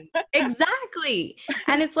 Exactly.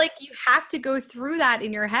 And it's like, you have to go through that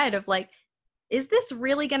in your head of like, is this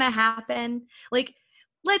really going to happen? Like,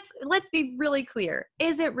 let's be really clear.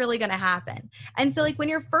 Is it really going to happen? And so like when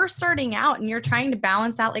you're first starting out and you're trying to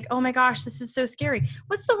balance out like, oh my gosh, this is so scary.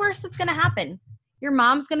 What's the worst that's going to happen? Your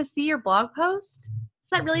mom's going to see your blog post? Is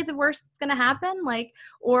that really the worst that's going to happen? Like,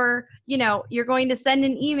 or, you know, you're going to send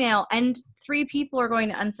an email and 3 people are going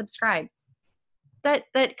to unsubscribe.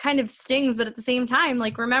 That kind of stings, but at the same time,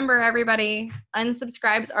 like, remember everybody,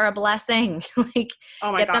 unsubscribes are a blessing. Like,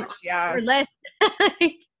 oh my gosh, yes. List.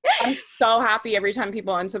 I'm so happy every time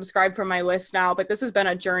people unsubscribe from my list now, but this has been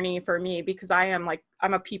a journey for me because I'm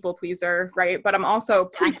a people pleaser, right? But I'm also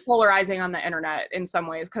pretty polarizing on the internet in some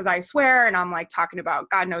ways because I swear and I'm like talking about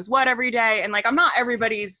God knows what every day. And like, I'm not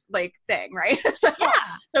everybody's like thing, right?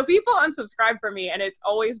 So people unsubscribe from me and it's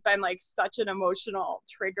always been like such an emotional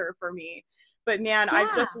trigger for me. But man, Yeah.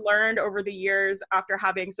 I've just learned over the years after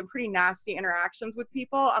having some pretty nasty interactions with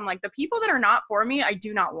people, I'm like, the people that are not for me, I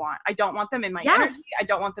do not want. I don't want them in my energy. I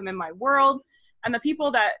don't want them in my world. And the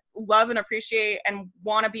people that love and appreciate and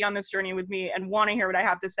want to be on this journey with me and want to hear what I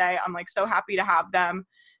have to say, I'm like so happy to have them,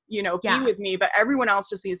 you know, be with me, but everyone else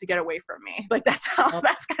just needs to get away from me. Like that's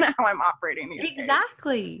kind of how I'm operating these days.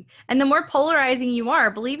 Exactly. And the more polarizing you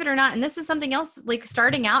are, believe it or not, and this is something else, like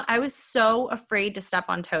starting out, I was so afraid to step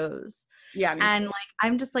on toes. Yeah. And like,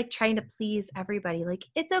 I'm just like trying to please everybody. Like,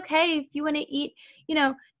 it's okay if you want to eat, you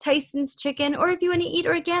know, Tyson's chicken, or if you want to eat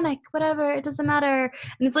organic, whatever, it doesn't matter.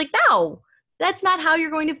 And it's like, no, that's not how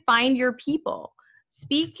you're going to find your people.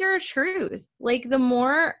 Speak your truth. Like the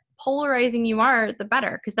more polarizing you are, the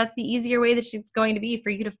better, because that's the easier way that it's going to be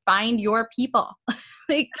for you to find your people.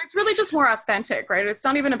 Like it's really just more authentic, right? It's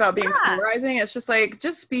not even about being polarizing. It's just like,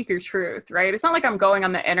 just speak your truth, right? It's not like I'm going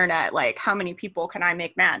on the internet like, how many people can I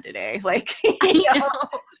make mad today? Like, you know?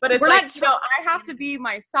 But it's like, you know, I have to be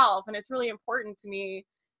myself, and it's really important to me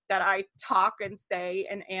that I talk and say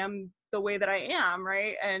and am the way that I am,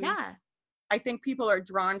 right? And I think people are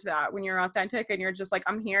drawn to that when you're authentic and you're just like,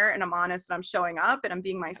 I'm here and I'm honest and I'm showing up and I'm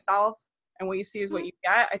being myself, and what you see is what you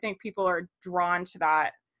get. I think people are drawn to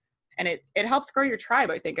that, and it helps grow your tribe.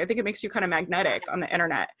 I think it makes you kind of magnetic on the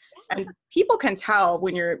internet, and people can tell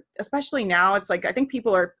when you're, especially now, it's like, I think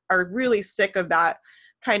people are really sick of that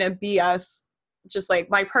kind of BS, just like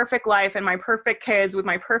my perfect life and my perfect kids with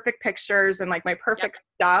my perfect pictures and like my perfect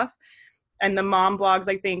stuff. And the mom blogs,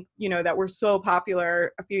 I think, you know, that were so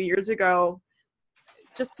popular a few years ago,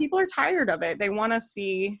 just people are tired of it. They want to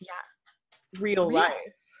see real life.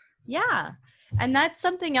 Yeah. And that's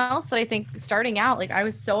something else that I think starting out, like I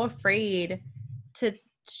was so afraid to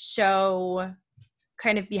show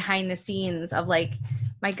kind of behind the scenes of like,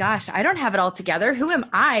 my gosh, I don't have it all together. Who am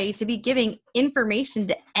I to be giving information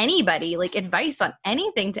to anybody, like advice on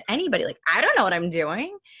anything to anybody? Like, I don't know what I'm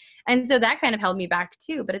doing. And so that kind of held me back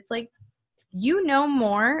too. But it's like, you know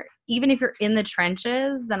more, even if you're in the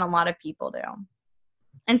trenches, than a lot of people do.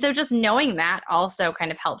 And so just knowing that also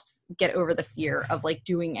kind of helps get over the fear of like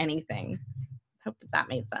doing anything. I hope that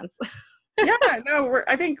made sense.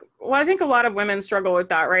 I think a lot of women struggle with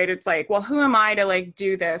that, right? It's like, well, who am I to like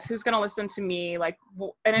do this? Who's going to listen to me? Like,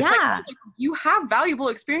 and it's like, you have valuable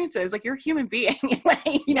experiences. Like you're a human being, like,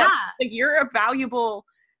 you know, like you're a valuable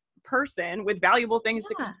person with valuable things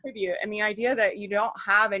to contribute. And the idea that you don't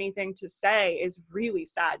have anything to say is really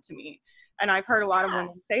sad to me. And I've heard a lot of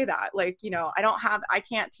women say that, like, you know, I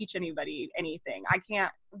can't teach anybody anything.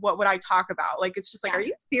 What would I talk about? Like, it's just like, are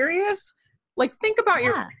you serious? Like, think about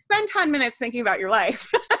spend 10 minutes thinking about your life.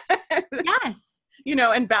 You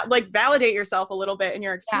know, and validate yourself a little bit in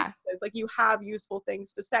your experiences. Like you have useful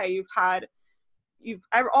things to say.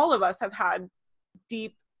 All of us have had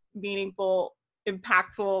deep, meaningful,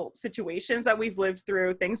 impactful situations that we've lived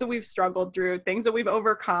through, things that we've struggled through, things that we've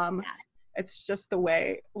overcome. It's just the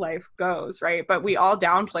way life goes, right? But we all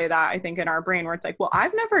downplay that, I think, in our brain, where it's like, well,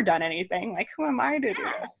 I've never done anything. Like, who am I to do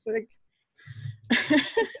this? Like,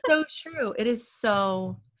 so true. It is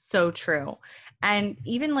so, so true. And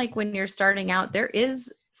even like when you're starting out, there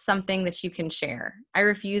is something that you can share. I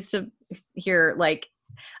refuse to hear like,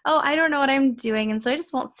 oh, I don't know what I'm doing, and so I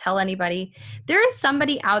just won't tell anybody. There is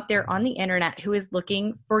somebody out there on the internet who is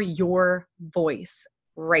looking for your voice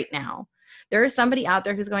right now. There is somebody out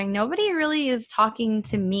there who's going, nobody really is talking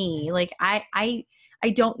to me. Like, I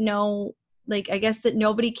don't know, like, I guess that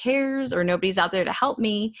nobody cares or nobody's out there to help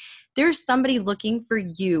me. There's somebody looking for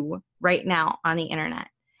you right now on the internet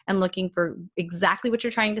and looking for exactly what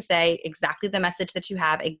you're trying to say, exactly the message that you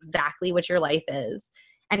have, exactly what your life is.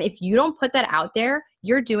 And if you don't put that out there,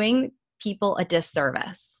 you're doing people a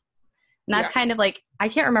disservice. And that's kind of like, I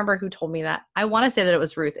can't remember who told me that. I want to say that it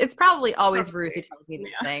was Ruth. It's probably always Ruth who tells me these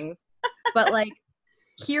things. But like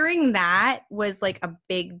hearing that was like a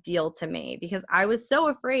big deal to me, because I was so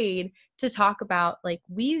afraid to talk about, like,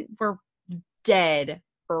 we were dead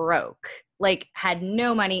broke, like had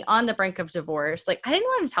no money, on the brink of divorce. Like I didn't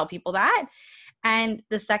want to tell people that. And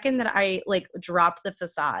the second that I like dropped the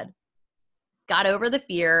facade, got over the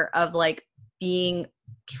fear of like being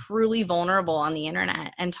truly vulnerable on the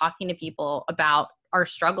internet and talking to people about our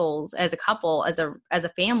struggles as a couple, as a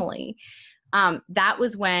family, that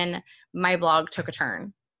was when my blog took a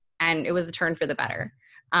turn, and it was a turn for the better.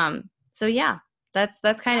 So yeah,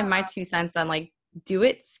 that's kind of my 2 cents on like, do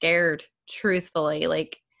it scared, truthfully.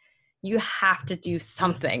 Like you have to do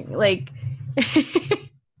something. Like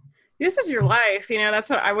this is your life, you know. That's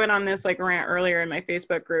what I went on this like rant earlier in my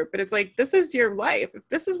Facebook group, but it's like, this is your life. If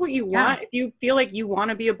this is what you want, if you feel like you want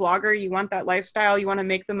to be a blogger, you want that lifestyle, you want to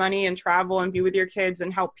make the money and travel and be with your kids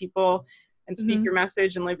and help people and speak your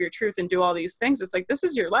message and live your truth and do all these things. It's like, this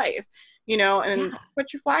is your life, you know, and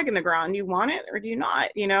put your flag in the ground. You want it or do you not,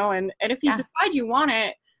 you know? And if you decide you want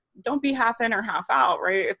it, don't be half in or half out,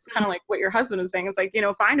 right? It's kind of like what your husband was saying. It's like, you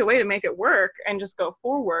know, find a way to make it work and just go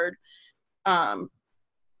forward.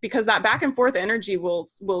 Because that back and forth energy will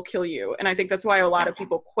kill you. And I think that's why a lot of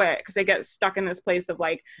people quit, because they get stuck in this place of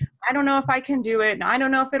like, I don't know if I can do it. And I don't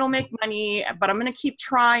know if it'll make money, but I'm going to keep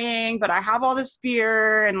trying, but I have all this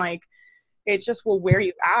fear, and like, it just will wear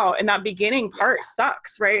you out. And that beginning part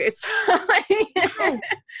sucks, right? It's like,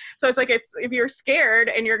 so it's like, if you're scared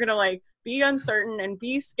and you're going to like be uncertain and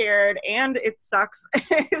be scared and it sucks,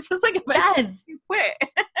 it's just like, eventually you quit.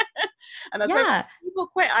 And that's why people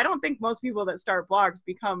quit. I don't think most people that start blogs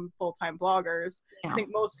become full-time bloggers. I think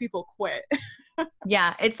most people quit.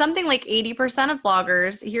 Yeah, it's something like 80% of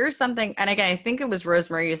bloggers. Here's something, and again, I think it was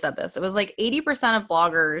Rosemary who said this. It was like 80% of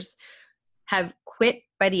bloggers have quit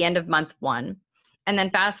by the end of month 1. And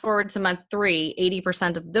then fast forward to month 3,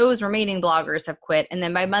 80% of those remaining bloggers have quit. And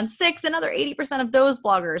then by month 6, another 80% of those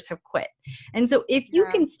bloggers have quit. And so if you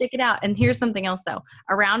can stick it out, and here's something else though,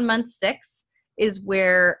 around month 6 is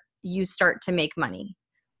where you start to make money,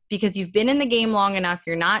 because you've been in the game long enough.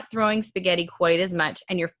 You're not throwing spaghetti quite as much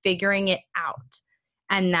and you're figuring it out.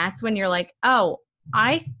 And that's when you're like, oh,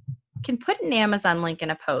 I can put an Amazon link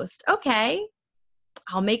in a post. Okay.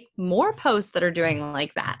 I'll make more posts that are doing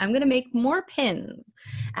like that. I'm going to make more pins.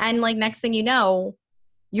 And like, next thing you know,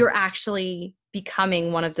 you're actually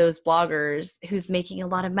becoming one of those bloggers who's making a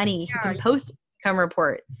lot of money, who can post income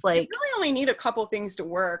reports. Like, you really only need a couple things to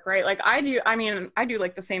work, right? Like I do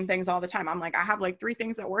like the same things all the time. I'm like, I have like 3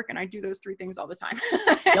 things that work and I do those 3 things all the time.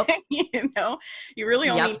 You know, you really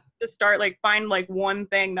only need to start, like, find like one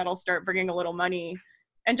thing that'll start bringing a little money.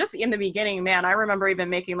 And just in the beginning, man, I remember even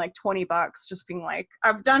making like $20, just being like,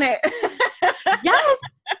 I've done it. Yes.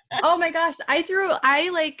 Oh my gosh. I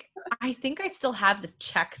think I still have the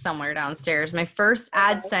check somewhere downstairs. My first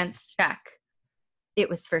AdSense check. It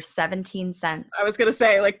was for 17 cents. I was going to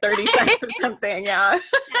say like 30 cents or something. Yeah.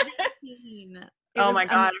 17. Oh my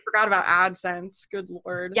God. I forgot about AdSense. Good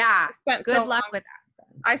Lord. Yeah. Good luck with AdSense.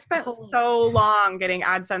 I spent so long getting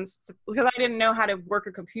AdSense because I didn't know how to work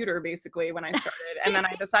a computer basically when I started. And then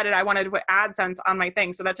I decided I wanted to put AdSense on my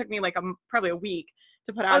thing. So that took me like probably a week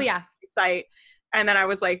to put AdSense on my site. And then I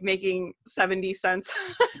was like making 70 cents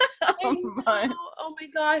a month. Oh my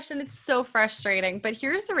gosh. And it's so frustrating. But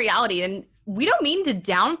here's the reality. And we don't mean to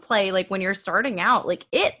downplay like when you're starting out, like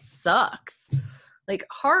it sucks. Like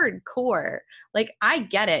hardcore. Like I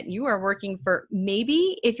get it. You are working for,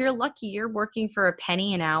 maybe if you're lucky, you're working for a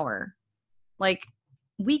penny an hour. Like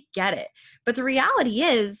we get it. But the reality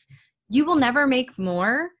is you will never make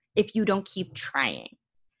more if you don't keep trying.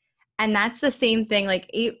 And that's the same thing. Like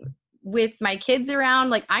with my kids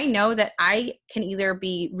around, like I know that I can either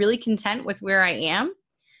be really content with where I am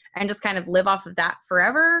and just kind of live off of that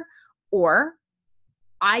forever, or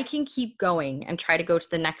I can keep going and try to go to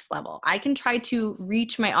the next level. I can try to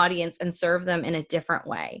reach my audience and serve them in a different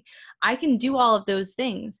way. I can do all of those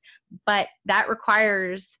things, but that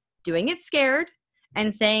requires doing it scared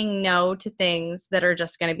and saying no to things that are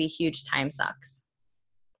just going to be huge time sucks.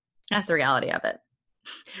 That's the reality of it.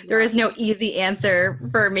 Yeah. There is no easy answer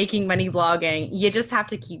for making money blogging. You just have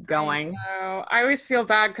to keep going. I always feel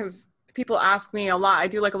bad because people ask me a lot. I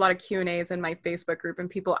do like a lot of Q&As in my Facebook group, and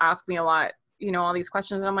people ask me a lot, you know, all these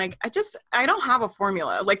questions. And I'm like, I don't have a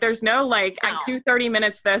formula. Like there's no, like, I do 30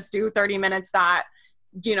 minutes this, do 30 minutes that,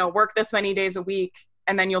 you know, work this many days a week,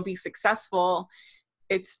 and then you'll be successful.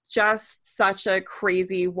 It's just such a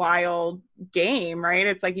crazy, wild game, right?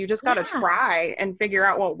 It's like, you just got to try and figure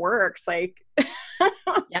out what works. Like,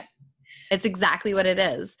 yep. It's exactly what it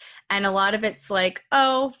is. And a lot of it's like,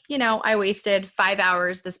 oh, you know, I wasted 5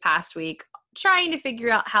 hours this past week trying to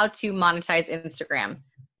figure out how to monetize Instagram.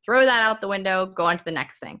 Throw that out the window, go on to the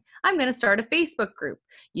next thing. I'm going to start a Facebook group.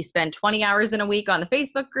 You spend 20 hours in a week on the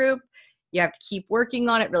Facebook group. You have to keep working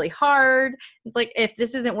on it really hard. It's like, if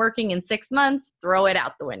this isn't working in 6 months, throw it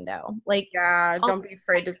out the window. Like, yeah, don't be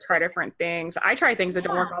afraid to try different things. I try things that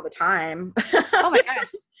don't work all the time. Oh my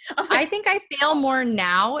gosh. I think I fail more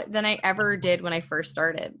now than I ever did when I first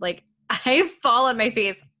started. Like, I fall on my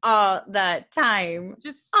face all the time.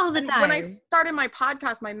 Just all the time. When I started my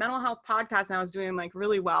podcast, my mental health podcast, and I was doing like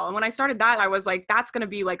really well. And when I started that, I was like, that's going to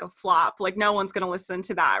be like a flop. Like no one's going to listen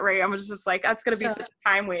to that. Right. I was just like, that's going to be such a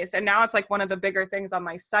time waste. And now it's like one of the bigger things on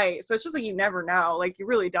my site. So it's just like, you never know. Like you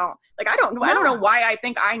really don't. Like, I don't know why I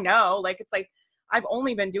think I know. Like, it's like, I've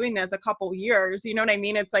only been doing this a couple years. You know what I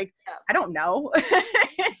mean? It's like, I don't know.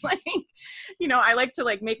 Like, you know, I like to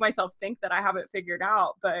like make myself think that I have it figured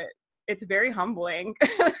out, but it's very humbling.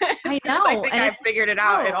 I know. I think I've figured it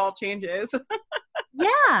out. It all changes.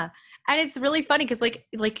 Yeah. And it's really funny because like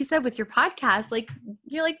you said with your podcast, like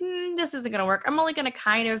you're like, this isn't going to work. I'm only going to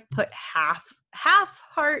kind of put half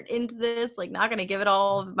heart into this, like not going to give it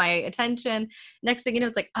all of my attention. Next thing you know,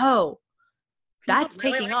 it's like, oh, that's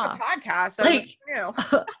really taking off. The podcast. Like,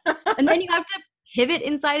 and then you have to pivot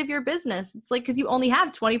inside of your business. It's like, cause you only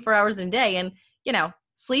have 24 hours in a day, and you know,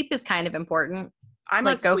 sleep is kind of important. I'm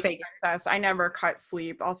like, a sleep princess. I never cut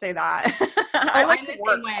sleep. I'll say that. I like to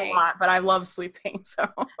work a lot, but I love sleeping. So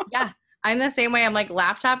yeah, I'm the same way. I'm like,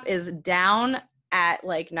 laptop is down at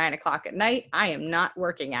like 9 o'clock at night. I am not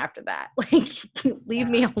working after that. Like, leave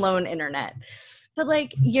me alone, internet. But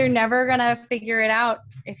like, you're never gonna figure it out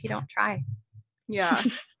if you don't try. Yeah.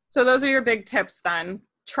 So those are your big tips then.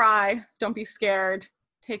 Try, don't be scared,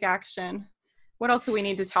 take action. What else do we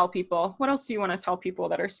need to tell people? What else do you want to tell people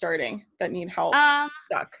that are starting, that need help?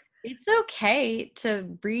 Stuck? It's okay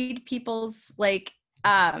to read people's like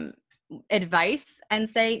advice and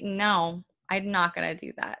say, no, I'm not going to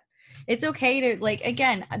do that. It's okay to like,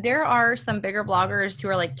 again, there are some bigger bloggers who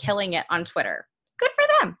are like killing it on Twitter. Good for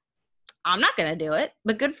them. I'm not going to do it,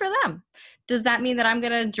 but good for them. Does that mean that I'm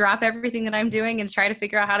going to drop everything that I'm doing and try to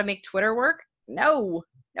figure out how to make Twitter work? No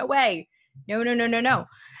way. No.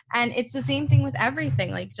 And it's the same thing with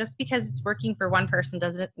everything. Like, just because it's working for one person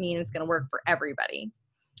doesn't mean it's going to work for everybody.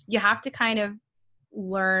 You have to kind of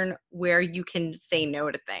learn where you can say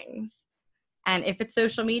no to things. And if it's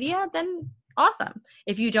social media, then awesome.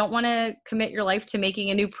 If you don't want to commit your life to making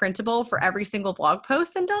a new printable for every single blog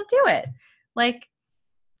post, then don't do it. Like,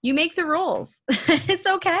 you make the rules. It's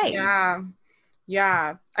okay.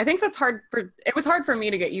 Yeah. I think it was hard for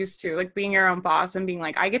me to get used to, like, being your own boss and being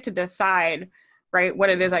like, I get to decide, right, what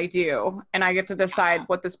it is I do. And I get to decide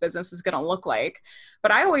what this business is going to look like.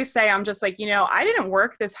 But I always say, I'm just like, I didn't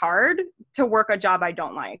work this hard to work a job I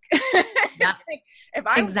don't like. Yeah. Like, if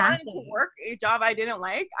I wanted to work a job I didn't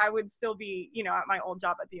like, I would still be, at my old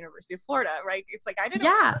job at the University of Florida, right? It's like, I didn't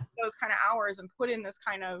work those kind of hours and put in this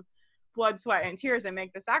kind of blood, sweat, and tears and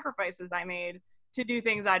make the sacrifices I made to do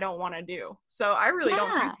things I don't want to do. So I really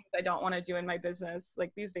don't do things I don't want to do in my business,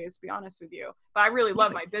 like, these days, to be honest with you. But I really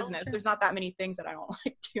love my business. There's not that many things that I don't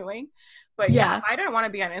like doing. But if I didn't want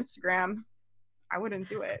to be on Instagram, I wouldn't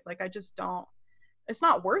do it. Like, I just don't. It's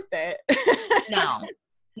not worth it.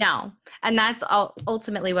 No. And that's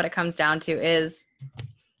ultimately what it comes down to is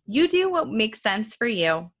you do what makes sense for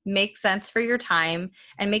you, makes sense for your time,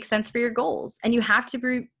 and makes sense for your goals. And you have to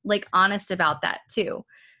be like honest about that too.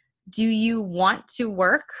 Do you want to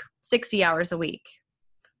work 60 hours a week?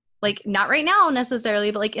 Like, not right now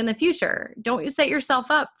necessarily, but like in the future. Don't set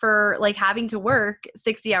yourself up for like having to work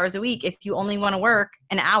 60 hours a week if you only want to work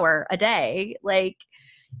an hour a day. Like,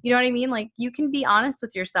 you know what I mean? Like, you can be honest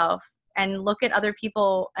with yourself and look at other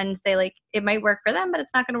people and say, like, it might work for them, but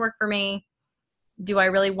it's not going to work for me. Do I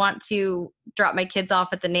really want to drop my kids off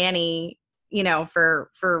at the nanny, for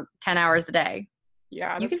 10 hours a day?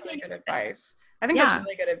 Yeah, that's really good advice. I think that's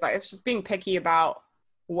really good advice. Just being picky about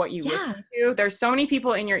what you listen to. There's so many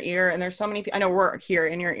people in your ear, and there's so many I know we're here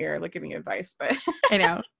in your ear, like, giving you advice, but I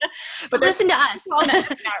know. But listen to us.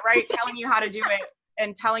 Right? Telling you how to do it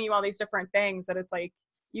and telling you all these different things, that it's like,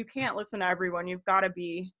 you can't listen to everyone. You've got to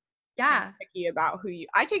be picky about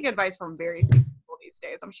I take advice from very few people these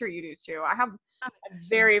days. I'm sure you do too. I have a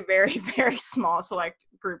very, very, very small select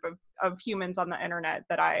group of humans on the internet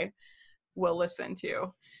that I will listen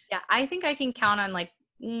to. Yeah, I think I can count on like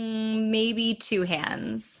maybe 2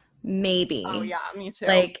 hands. Maybe. Oh yeah, me too.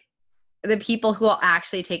 Like, the people who I'll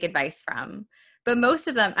actually take advice from. But most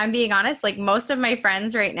of them, I'm being honest, like, most of my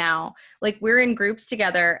friends right now, like, we're in groups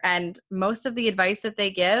together, and most of the advice that they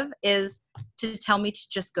give is to tell me to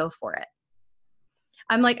just go for it.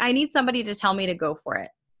 I'm like, I need somebody to tell me to go for it.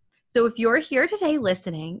 So if you're here today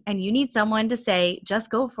listening and you need someone to say, just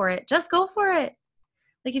go for it, just go for it.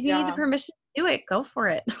 Like, if you need the permission to do it, go for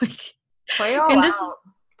it. Like, play all out.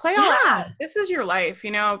 Play all out. This is your life,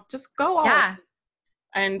 just go all out.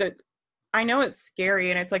 And I know it's scary,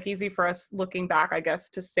 and it's like easy for us looking back, I guess,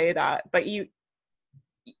 to say that, but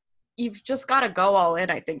you've just got to go all in,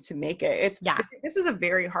 I think, to make it. This is a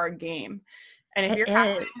very hard game. And if you're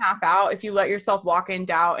half in, half out, if you let yourself walk in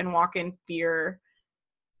doubt and walk in fear,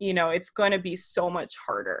 it's going to be so much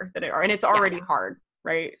harder than and it's already hard,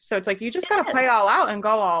 right? So it's like, you just got to play all out and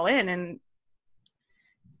go all in, and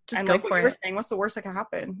just go like for what it. You were saying, what's the worst that can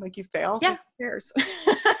happen? Like, you fail? Yeah. Who cares?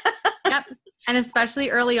 Yep. And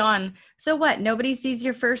especially early on. So what? Nobody sees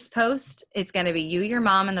your first post. It's going to be you, your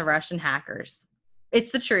mom, and the Russian hackers.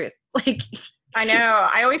 It's the truth. Like, I know.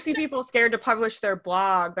 I always see people scared to publish their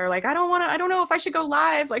blog. They're like, I don't know if I should go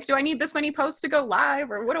live. Like, do I need this many posts to go live?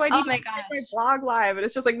 Or what do I need Oh to my make my gosh. blog live? And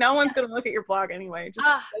it's just like, no one's going to look at your blog anyway. It just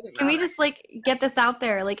doesn't Can we matter. just like get this out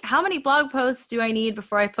there? Like, how many blog posts do I need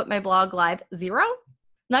before I put my blog live? 0?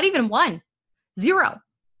 Not even 1. 0.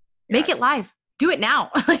 Make it live. Do it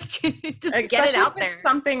now. Like, just Especially get it out if there. it's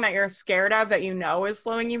something that you're scared of that you know is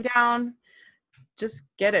slowing you down. Just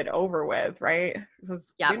get it over with, right?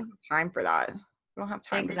 Because we don't have time for that. We don't have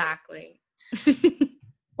time. Exactly.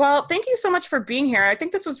 Well, thank you so much for being here. I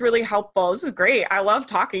think this was really helpful. This is great. I love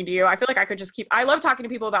talking to you. I feel like I could just I love talking to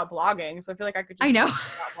people about blogging. So I feel like I could just I know. talk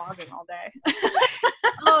about blogging all day.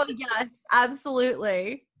 Oh, yes,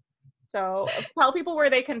 absolutely. So tell people where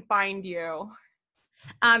they can find you.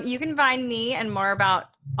 You can find me and more about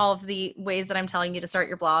all of the ways that I'm telling you to start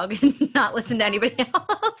your blog and not listen to anybody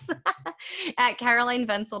else at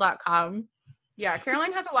CarolineVenzel.com. Yeah,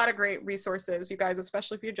 Caroline has a lot of great resources, you guys,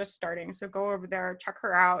 especially if you're just starting. So go over there, check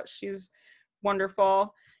her out. She's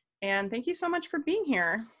wonderful. And thank you so much for being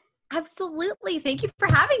here. Absolutely. Thank you for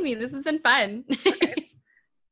having me. This has been fun. Okay.